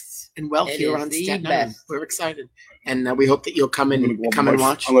best. And here on Staten Island. We're excited. And we hope that you'll come and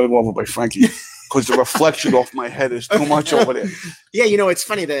watch. I'm going to go over by Frankie because the reflection off my head is too much over there. Yeah, it's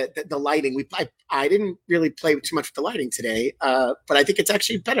funny, the lighting. I didn't really play too much with the lighting today, but I think it's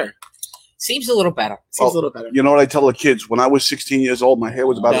actually better. Seems a little better. A little better. You know what I tell the kids? When I was 16 years old, my hair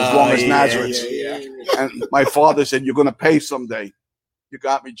was about as long as Nazareth's. Yeah. And my father said, "You're going to pay someday." You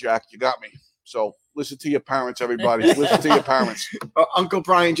got me, Jack. You got me. So listen to your parents, everybody. Listen to your parents. Uncle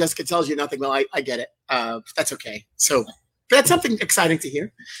Brian, Jessica tells you nothing. Well, I get it. That's okay. So that's something exciting to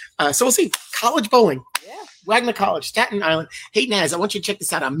hear. So we'll see. College bowling. Yeah. Wagner College, Staten Island. Hey, Naz, I want you to check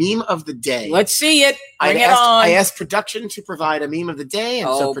this out. A meme of the day. Let's see it. I asked production to provide a meme of the day, and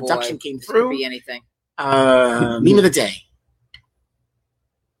so production came through. Could be anything. Meme of the day.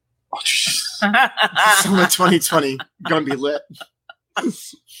 Summer 2020 gonna be lit. I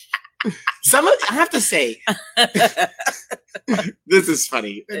have to say, this is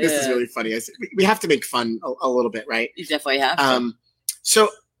funny. This is really funny. We have to make fun a little bit, right? You definitely have to. So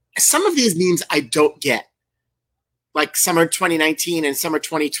some of these memes I don't get, like summer 2019 and summer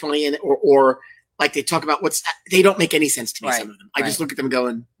 2020, and or like they talk about they don't make any sense to me. Right. Some of them, I just look at them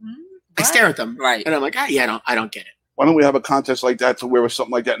going, I stare at them, right, and I'm like, I don't get it. Why don't we have a contest like that to where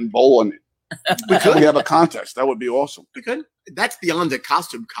something like that in bowling? We have a contest. That would be awesome. We could. That's beyond the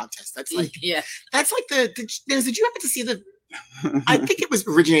costume contest. That's like That's like did you happen to see the? I think it was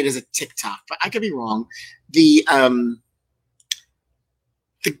originated as a TikTok, but I could be wrong. The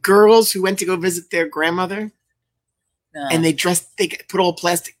girls who went to go visit their grandmother, and they put all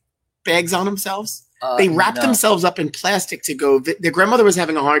plastic bags on themselves. They wrapped themselves up in plastic to go. Their grandmother was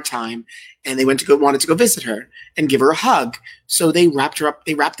having a hard time, and they wanted to go visit her and give her a hug. So they wrapped her up.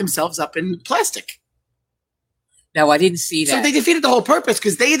 They wrapped themselves up in plastic. No, I didn't see that. So they defeated the whole purpose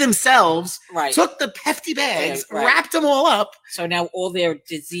because they themselves took the hefty bags, wrapped them all up. So now all their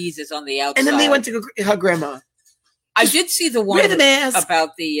disease is on the outside. And then they went to go hug grandma. I did see the one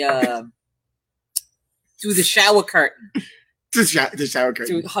about the through the shower curtain. The shower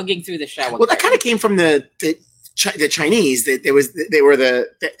curtain. Hugging through the shower curtain. Well, that kind of came from the Chinese. They were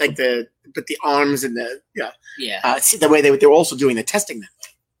but the arms and the the way they were also doing the testing that way.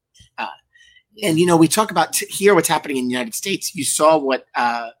 And we talk about here what's happening in the United States. You saw what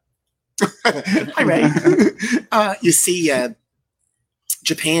hi Ray. You see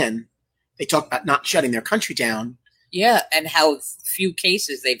Japan. They talk about not shutting their country down. Yeah, and how few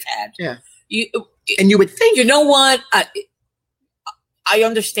cases they've had. Yeah, and you would think. You know what? I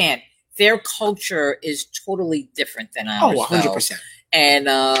understand. Their culture is totally different than ours. 100%. And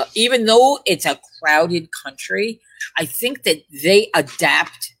even though it's a crowded country, I think that they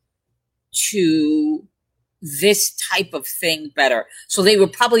adapt to this type of thing better. So they were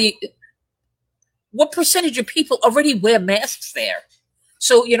probably what percentage of people already wear masks there?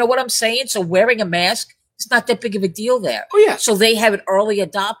 So you know what I'm saying? So wearing a mask is not that big of a deal there. Oh yeah. So they have early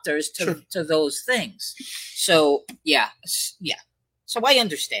adopters Sure. to those things. So yeah. So I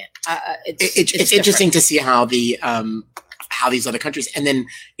understand. It's interesting to see how how these other countries, and then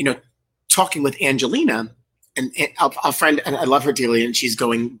talking with Angelina and our friend, and I love her dearly, and she's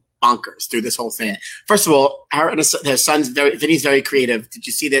going bonkers through this whole thing. Yeah. First of all, their son's Vinny's very creative. Did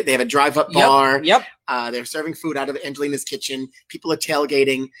you see that they have a drive-up bar? Yep. They're serving food out of Angelina's kitchen. People are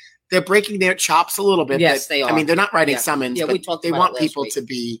tailgating. They're breaking their chops a little bit. Yes, they are. I mean, they're not writing summons, but they want people to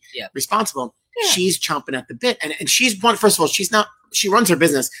be responsible. Yeah. She's chomping at the bit, and she's one. First of all, she runs her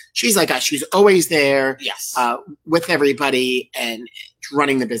business. She's like us. She's always there, with everybody and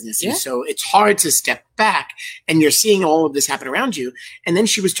running the business. And so it's hard to step back, and you're seeing all of this happen around you. And then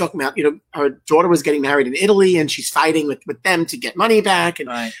she was talking about, her daughter was getting married in Italy, and she's fighting with them to get money back. And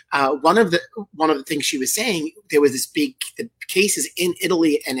one of the things she was saying, there was this big cases in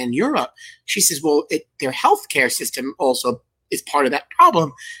Italy and in Europe. She says, well, their healthcare system also is part of that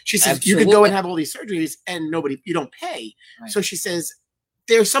problem. She says, you could go and have all these surgeries and you don't pay. Right. So she says,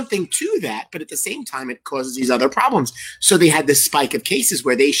 there's something to that, but at the same time, it causes these other problems. So they had this spike of cases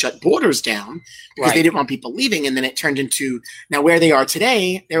where they shut borders down because they didn't want people leaving. And then it turned into, now where they are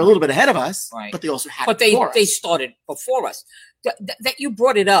today, they're a little bit ahead of us, but they also had they started before us. That you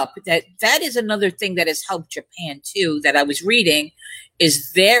brought it up, that is another thing that has helped Japan too, that I was reading,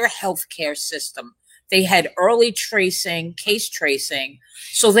 is their healthcare system. They had early tracing, case tracing.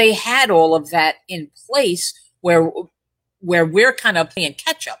 So they had all of that in place where we're kind of playing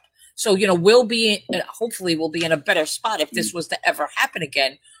catch up. So, hopefully we'll be in a better spot if this was to ever happen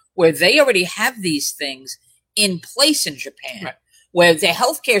again, where they already have these things in place in Japan, where the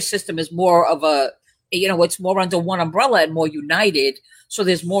healthcare system is more of it's more under one umbrella and more united. So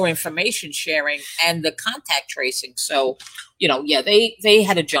there's more information sharing and the contact tracing. So, they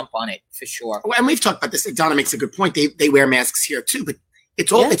had to jump on it for sure. Well, and we've talked about this. Donna makes a good point. They wear masks here too, but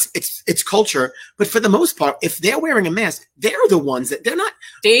it's all it's culture. But for the most part, if they're wearing a mask, they're the ones that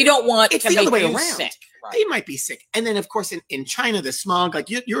they don't want it's to the make other way you around. sick. Right. They might be sick. And then, of course, in China, the smog, like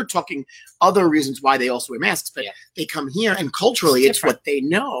you're talking other reasons why they also wear masks, but they come here and culturally it's what they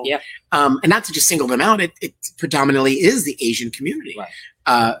know. Yeah. And not to just single them out, it predominantly is the Asian community.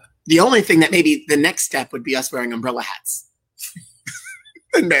 Right. The only thing that maybe the next step would be us wearing umbrella hats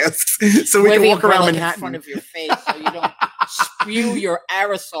and masks. So we can walk around Manhattan in front of your face so you don't spew your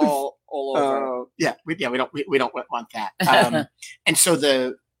aerosol all over. We don't want that. And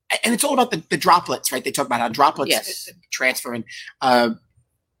so and it's all about the droplets, right? They talk about how droplets transfer, and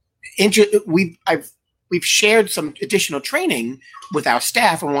we've shared some additional training with our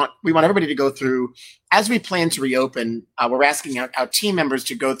staff, and we want everybody to go through as we plan to reopen. We're asking our team members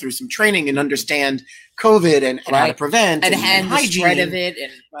to go through some training and understand COVID and how to prevent and hygiene, the spread of it,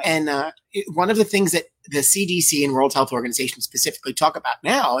 and one of the things that the CDC and World Health Organization specifically talk about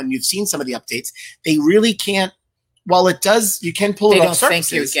now, and you've seen some of the updates, they really can't. While it does, you can pull it off surfaces.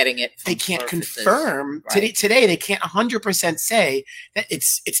 Think you're getting it. They can't confirm today. They can't 100% say that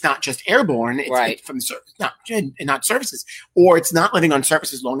it's not just airborne. It's from not surfaces, or it's not living on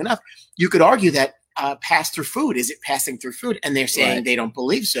surfaces long enough. You could argue that pass through food. Is it passing through food? And they're saying they don't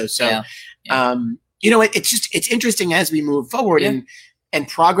believe so. So, it's interesting as we move forward and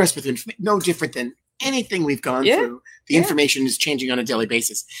progress with information. No different than anything we've gone through. The information is changing on a daily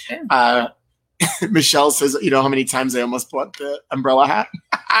basis. Yeah. Michelle says, how many times I almost bought the umbrella hat.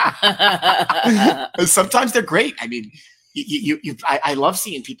 Sometimes they're great. I mean, I love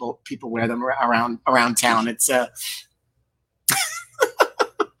seeing people wear them around town. It's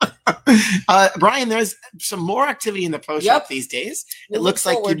Brian, there's some more activity in the pro shop these days. It looks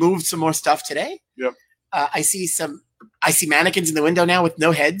like you moved some more stuff today. Yep. I see mannequins in the window now with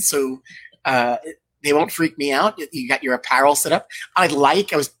no heads, so they won't freak me out. You got your apparel set up. I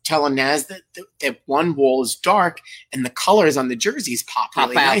was telling Naz that one wall is dark and the colors on the jerseys pop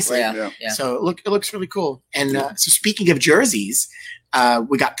really nicely. Yeah. So it looks really cool. And so speaking of jerseys,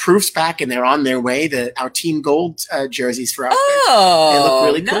 we got proofs back and they're on their way. Our Team Gold jerseys for our kids. They look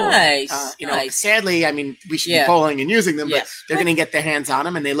really cool. Nice. Sadly, I mean, we should be polling and using them, but they're going to get their hands on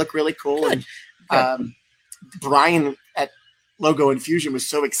them and they look really cool. Good. And Brian at Logo Infusion was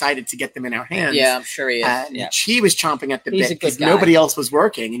so excited to get them in our hands. Yeah, I'm sure he is. He was chomping at the bit because nobody else was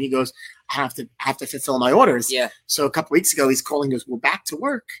working, and he goes, "I have to fulfill my orders." Yeah. So a couple weeks ago, he's calling. He goes, "We're back to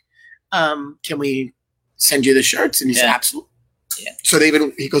work. Can we send you the shirts?" And he said, "Absolutely." Yeah. So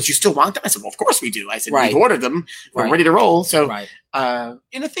he goes, "You still want them?" I said, "Well, of course we do." I said, "We've ordered them. We're ready to roll." So,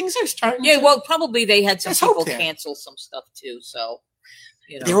 things are starting. Yeah. Well, probably they had some people cancel some stuff too. So.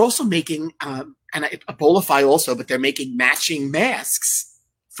 You know? They're also making a Bolify also, but they're making matching masks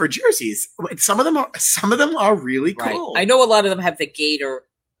for jerseys. Some of them are really cool. I know a lot of them have the gator,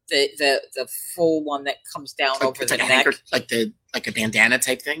 the full one that comes down over the neck, like a bandana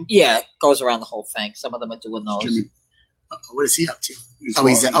type thing. Yeah, goes around the whole thing. Some of them are doing those. Jimmy, what is he up to?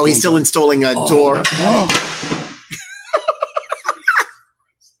 He's still installing a door.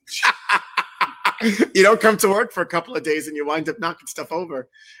 You don't come to work for a couple of days and you wind up knocking stuff over.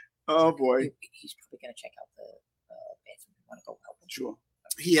 Oh boy. He's probably gonna check out the bathroom. You want to go help him? Sure.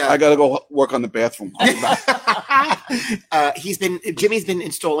 Yeah, I gotta go work on the bathroom. Jimmy's been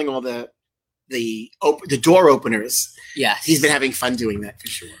installing all the door openers. Yes, he's been having fun doing that for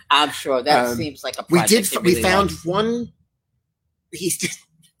sure. I'm sure that seems like a project we found one.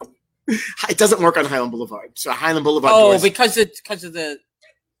 It doesn't work on Highland Boulevard. So Highland Boulevard. Oh, because of the.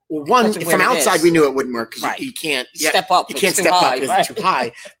 Well, one from outside we knew it wouldn't work because you can't step up. You can't step up because it's too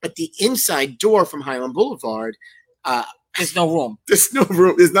high. But the inside door from Highland Boulevard. There's no room. There's no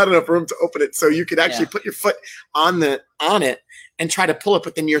room. There's not enough room to open it, so you could actually put your foot on it and try to pull it,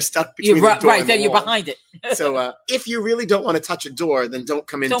 but then you're stuck between the door and the wall. You're behind it. So if you really don't want to touch a door, then don't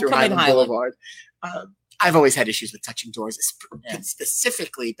come in through Highland Boulevard. I've always had issues with touching doors,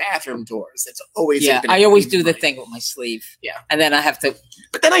 specifically bathroom doors. It's always I always do the thing with my sleeve. Yeah, and then I have to.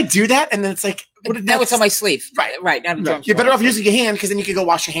 But then I do that, and then it's like now it's on my sleeve. Right. You're better off using your hand because then you can go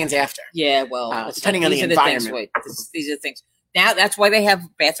wash your hands after. Yeah, well, depending on the environment. These are the things. Now that's why they have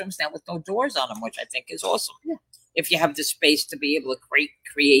bathrooms now with no doors on them, which I think is awesome. Yeah. If you have the space to be able to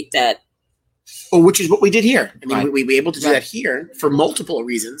create that. Well, which is what we did here. I mean, we were able to do that here for multiple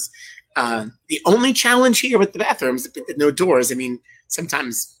reasons. The only challenge here with the bathrooms, no doors. I mean,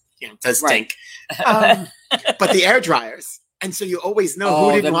 sometimes it does stink, but the air dryers, and so you always know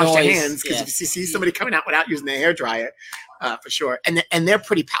who didn't wash their hands because if you see somebody coming out without using their hair dryer, for sure, and they're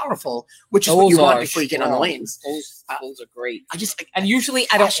pretty powerful, which is what you want before you get on the lanes. Those are great. And usually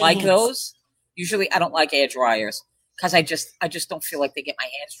I don't like those. Usually I don't like air dryers. Because I just don't feel like they get my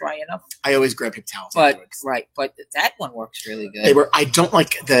hands dry enough. I always grab hip towels. But that one works really good. I don't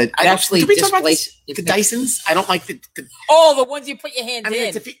like the. I actually displace the Dysons. I don't like the ones you put your hands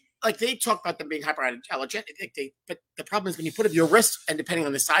in. They talk about them being hyperallergenic. But the problem is when you put it your wrist, and depending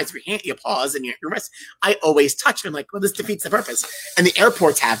on the size of your hand, your paws and your wrist, I always touch them. Like, well, this defeats the purpose. And the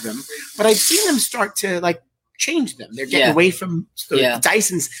airports have them, but I've seen them start to change them. They're getting away from the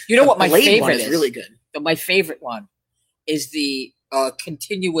Dysons. You know what my favorite is? Really good. My favorite one is the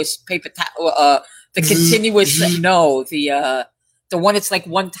continuous paper towel. The continuous the one it's like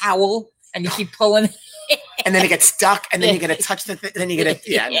one towel and you keep pulling. And then it gets stuck, and then you got to touch the thing. Then you got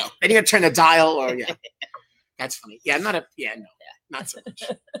to, then you got to turn the dial, or that's funny. Yeah, not so much.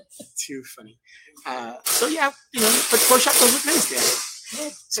 Too funny. But Pro-Shop does look nice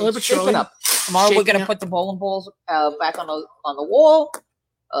there. So let's shape it up. Tomorrow we're gonna put the bowling balls back on the wall.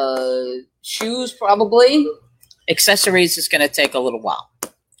 Shoes probably. Accessories is gonna take a little while.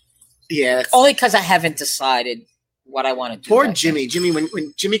 Yeah, only because I haven't decided what I want to do. Poor Jimmy. Jimmy,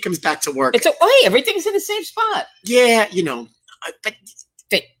 when Jimmy comes back to work, everything's in the same spot. Yeah, but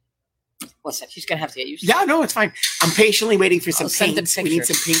listen, he's gonna have to get used to. Yeah, no, it's fine. I'm patiently waiting for some paint. We need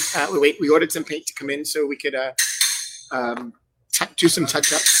some paint. We ordered some paint to come in so we could do some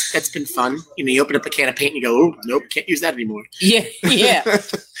touch-ups. That's been fun. You open up a can of paint and you go, oh, nope, can't use that anymore. Yeah.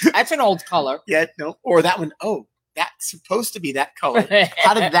 That's an old color. Yeah, no, or that one. Oh, that's supposed to be that color.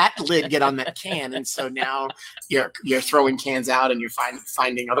 How did that lid get on that can? And so now you're throwing cans out and you're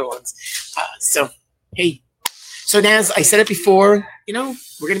finding other ones. So now, as I said it before,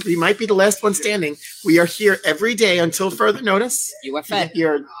 we might be the last one standing. We are here every day until further notice. You are fed.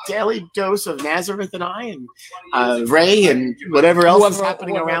 Your daily dose of Nazareth and I and Ray and whatever else is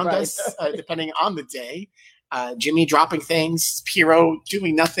happening around us, depending on the day. Jimmy dropping things, Piero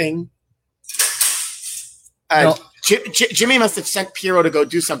doing nothing. Jimmy must have sent Piero to go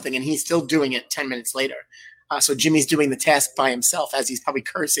do something, and he's still doing it 10 minutes later. So Jimmy's doing the task by himself as he's probably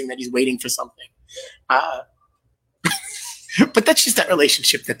cursing that he's waiting for something. But that's just that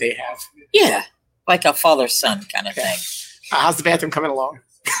relationship that they have. Yeah, like a father-son kind of thing. How's the bathroom coming along?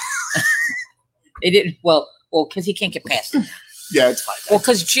 It didn't. Well, because he can't get past it. Yeah, it's fine. Well,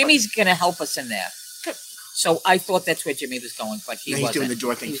 because Jimmy's going to help us in there. So I thought that's where Jimmy was going, but he wasn't. He's doing the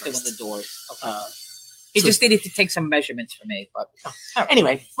door thing He's first. Doing the doors. Okay. He just needed to take some measurements for me. But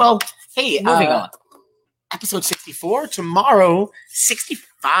anyway, well, hey, moving on. Episode 64. Tomorrow,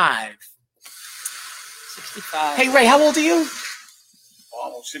 65. 65. Hey, Ray, how old are you?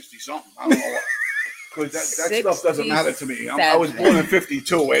 Almost 60-something. I don't know. Because that stuff doesn't matter to me. I was 67. born in 52.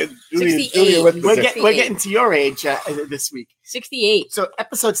 Do the 68. arithmetic. We're getting to your age this week. 68. So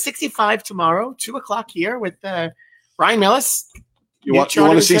episode 65 tomorrow, 2:00 here with Ryan Mellis. You want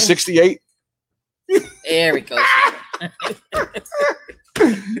to see 68? There it goes.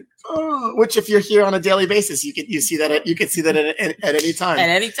 Which, if you're here on a daily basis, you can see that at any time. At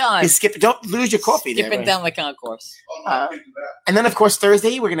any time. You skip. Don't lose your coffee. Skipping there, down the concourse. and then, of course,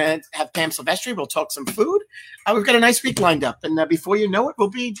 Thursday we're gonna have Pam Silvestri. We'll talk some food. We've got a nice week lined up, and before you know it,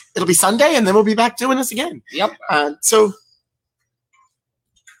 it'll be Sunday, and then we'll be back doing this again. Yep. So.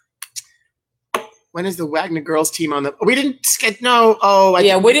 When is the Wagner girls team on the? We didn't schedule. No. Oh,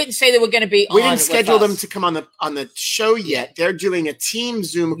 we didn't say they were going to be. We didn't schedule them to come on the show yet. They're doing a team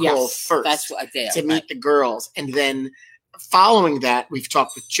Zoom call first. That's what they are, to meet the girls, and then following that, we've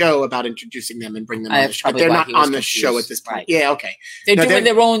talked with Joe about introducing them and bring them on the show. But they're not on the show at this point. Right. Yeah, okay. They're doing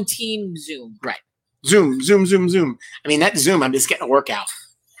their own team Zoom. Right. Zoom. I mean, that Zoom, I'm just getting a workout.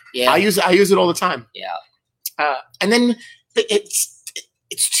 Yeah. I use it all the time. Yeah. And then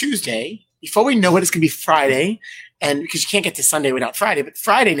it's Tuesday. Before we know it, it's going to be Friday. And because you can't get to Sunday without Friday. But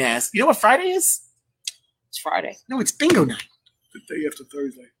Friday, Naz, you know what Friday is? It's Friday. No, it's bingo night. The day after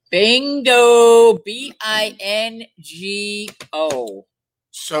Thursday. Bingo. Bingo.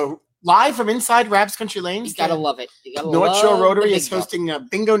 So live from inside Rabs Country Lanes. You got to love it. North Shore Rotary is hosting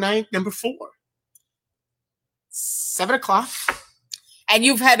bingo night number 4. 7:00. And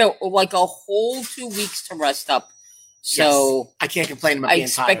you've had a whole 2 weeks to rest up. So yes. I can't complain about being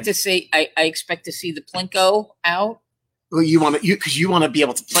tired. I expect to see the Plinko out. Well, you want to be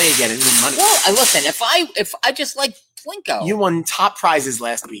able to play again and win money. Well, listen, if I just like Plinko, you won top prizes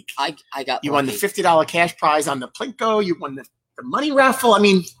last week. I got you won the $50 cash prize on the Plinko. You won the money raffle. I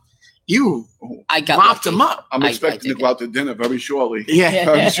mean, I locked them up. I'm expecting to go out to dinner very shortly. Yeah,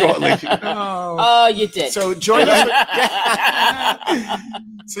 very shortly. Oh, you did. So join us.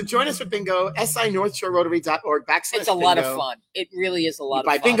 Join us with bingo. sinorthshorerotary.org. It's a lot of fun. It really is a lot of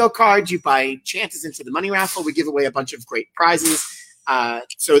fun. You buy bingo cards. You buy chances into the money raffle. We give away a bunch of great prizes.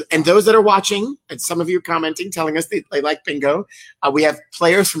 And those that are watching, and some of you commenting, telling us they like bingo. We have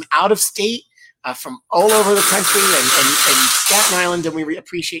players from out of state. From all over the country and Staten Island, and we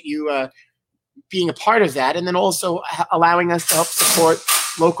appreciate you being a part of that, and then also allowing us to help support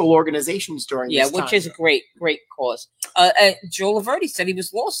local organizations during this time. Which is a great cause. Joe Laverty said he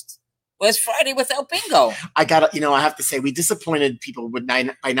was lost last Friday without bingo. I have to say, we disappointed people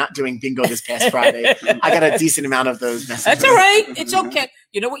by not doing bingo this past Friday. I got a decent amount of those messages. That's all right. It's okay.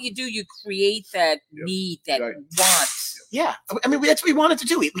 You know what you do? You create that need, that want. Yeah. I mean, that's what we wanted to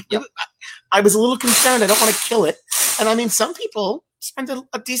do. I was a little concerned. I don't want to kill it. And I mean, some people spend a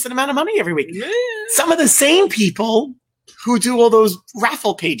decent amount of money every week. Yeah. Some of the same people who do all those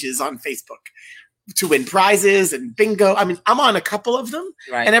raffle pages on Facebook to win prizes and bingo. I mean, I'm on a couple of them,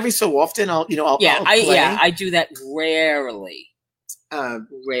 right. And every so often I'll play. I do that rarely.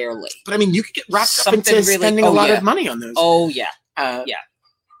 Rarely. But I mean, you could get wrapped up into spending a lot of money on those. Oh yeah.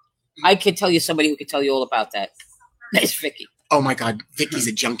 I could tell you somebody who could tell you all about that. It's Vicky. Oh my God, Vicky's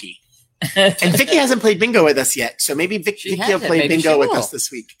a junkie. And Vicky hasn't played bingo with us yet, so maybe Vicky will play bingo with us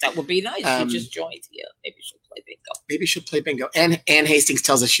this week. That would be nice. She just joined here. Maybe she'll play bingo. Maybe she'll play bingo. And Ann Hastings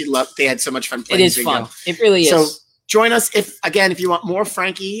tells us they had so much fun playing bingo. It is fun. It really is. So join us if you want more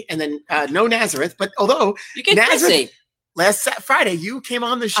Frankie, and then no Nazareth. But although you get Nazareth, last Friday you came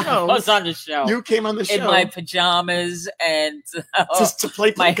on the show. I was on the show. You came on the show in my pajamas and just to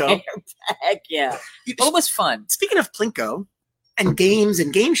play Plinko. My hair back. Yeah, well, it was fun. Speaking of Plinko and games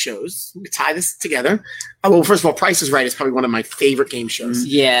and game shows, we tie this together. Well, first of all, Price is Right is probably one of my favorite game shows.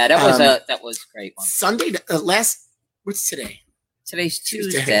 Yeah, that was a great one. Sunday, what's today? Today's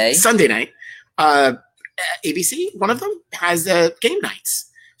Tuesday. Sunday night. ABC, one of them, has game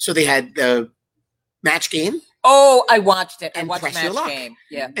nights. So they had the match game. Oh, I watched it. I watched Press Match Your Luck. Game.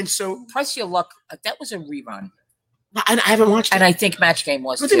 Yeah. And so Press Your Luck, that was a rerun. I haven't watched it. And I think Match Game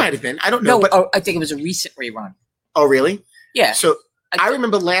was It might have been. I don't know. No, I think it was a recent rerun. Oh, really? Yeah. So I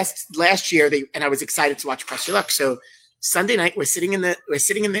remember last year and I was excited to watch Press Your Luck. So Sunday night we're sitting in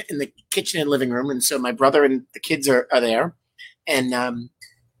the kitchen and living room, and so my brother and the kids are there, and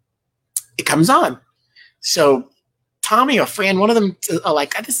it comes on. So Tommy or Fran, one of them are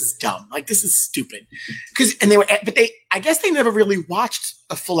like, oh, this is dumb. Like, this is stupid. I guess they never really watched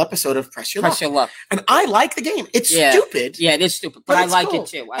a full episode of Press Your Luck. And I like the game. It's stupid. Yeah, it is stupid, but I like cool. it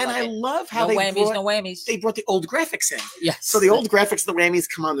too. I love how no whammies. They brought the old graphics in. Yes. So the old graphics, the whammies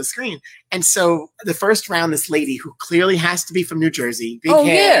come on the screen. And so the first round, this lady who clearly has to be from New Jersey, big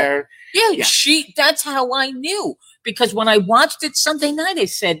hair. Yeah, that's how I knew. Because when I watched it Sunday night, I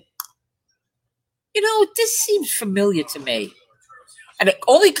said, This seems familiar to me. And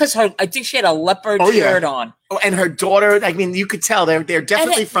only because I think she had a leopard Oh, yeah. shirt on. Oh, and her daughter, I mean, you could tell they're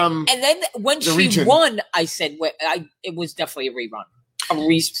definitely from. And then when the she region. won, I said, it was definitely a rerun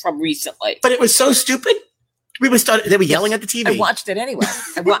from recently. But it was so stupid. They were yelling at the TV. I watched it anyway.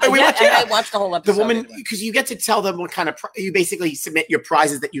 I watched the whole The episode. woman, anyway. because you get to tell them what kind of you basically submit your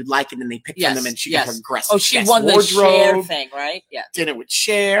prizes that you'd like, and then they pick from them, and she gets her Oh, she best won the share wardrobe, thing, right? Yeah. dinner with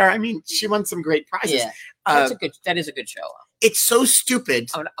Cher. I mean, she won some great prizes. Yeah. That is a good show. It's so stupid.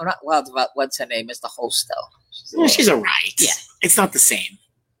 I'm not wild about what's her name as the host though. She's all right. Yeah. It's not the same.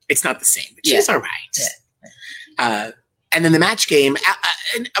 But Yeah. she's all right. Yeah. And then the match game.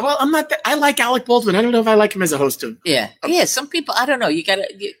 I'm not. I like Alec Baldwin. I don't know if I like him as a host of. Yeah. Some people. I don't know. I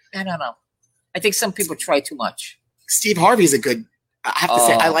don't know. I think some people try too much. Steve Harvey's a good. I have to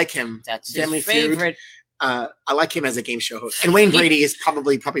say, I like him. That's Family his favorite. Feud. I like him as a game show host. And Wayne Brady is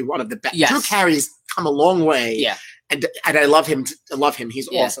probably one of the best. Yes. Drew Carey's come a long way. Yeah. And I love him. He's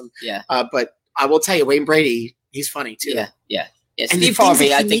Yeah. awesome. Yeah. But I will tell you, Wayne Brady, he's funny too. Yeah. Yeah. Yeah. And the Steve things Harvey,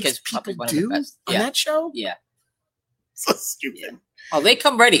 that I he think, makes is probably people one of the do best. on Yeah. that show. Yeah. So stupid. Oh, they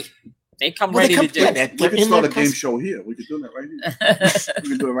come ready. They come Well, ready they to do yeah, it. they're We can in start a their game cus- show here. We could do that right now. We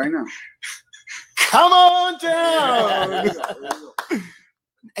can do it right now. Come on down.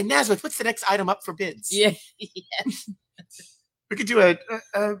 And Nazareth, what's the next item up for bids? Yeah. We could do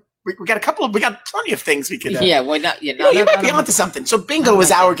we got plenty of things we could. Yeah. Why not? You might be onto something. So bingo is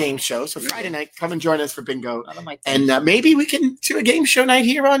our game show. So Friday night, come and join us for bingo. And maybe we can do a game show night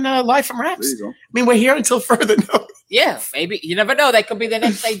here on Live from There Raps. you go. I mean, we're here until further notice. Yeah, maybe. You never know. That could be the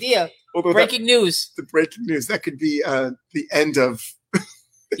next idea. Although Breaking news. the breaking news, that could be the end of.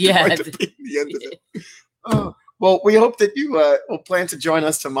 Yeah. Might be the end of it. Oh, well, we hope that you will plan to join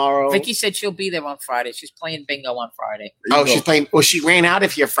us tomorrow. Vicky said she'll be there on Friday. She's playing bingo on Friday. There you Oh, go. she's playing. Well, she ran out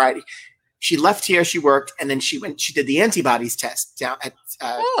of here Friday. She left here. She worked, and then she did the antibodies test down at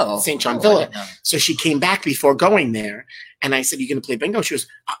St. John I Villa. didn't know. So she came back before going there, and I said, "You going to play bingo?" She was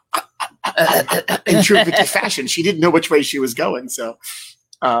in true Vicky fashion. She didn't know which way she was going. So,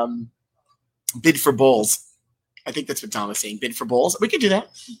 bid for balls. I think that's what Tom was saying. Bid for balls. We could do that.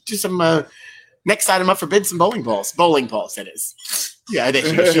 Do some next item up for bid. Some bowling balls. Bowling balls. That is. Yeah, I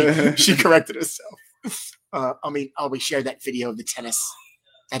think she corrected herself. We shared that video of the tennis.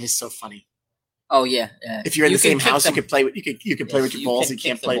 That is so funny. Oh yeah. If you're in the same can kick house, them. you can play with you can play with your you balls. can You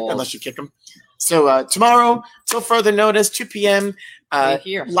can't kick the play balls. unless you kick them. So tomorrow, till further notice, 2 p.m. Right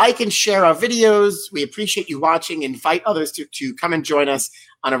here. Like and share our videos. We appreciate you watching. Invite others to come and join us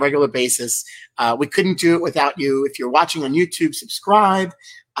on a regular basis. We couldn't do it without you. If you're watching on YouTube, subscribe.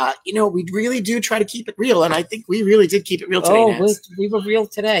 We really do try to keep it real, and I think we really did keep it real today. Oh, Naz. we were real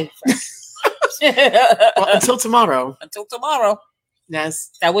today. Well, until tomorrow, Until tomorrow. Naz.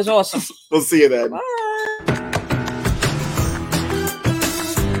 That was awesome. We'll see you then. Bye.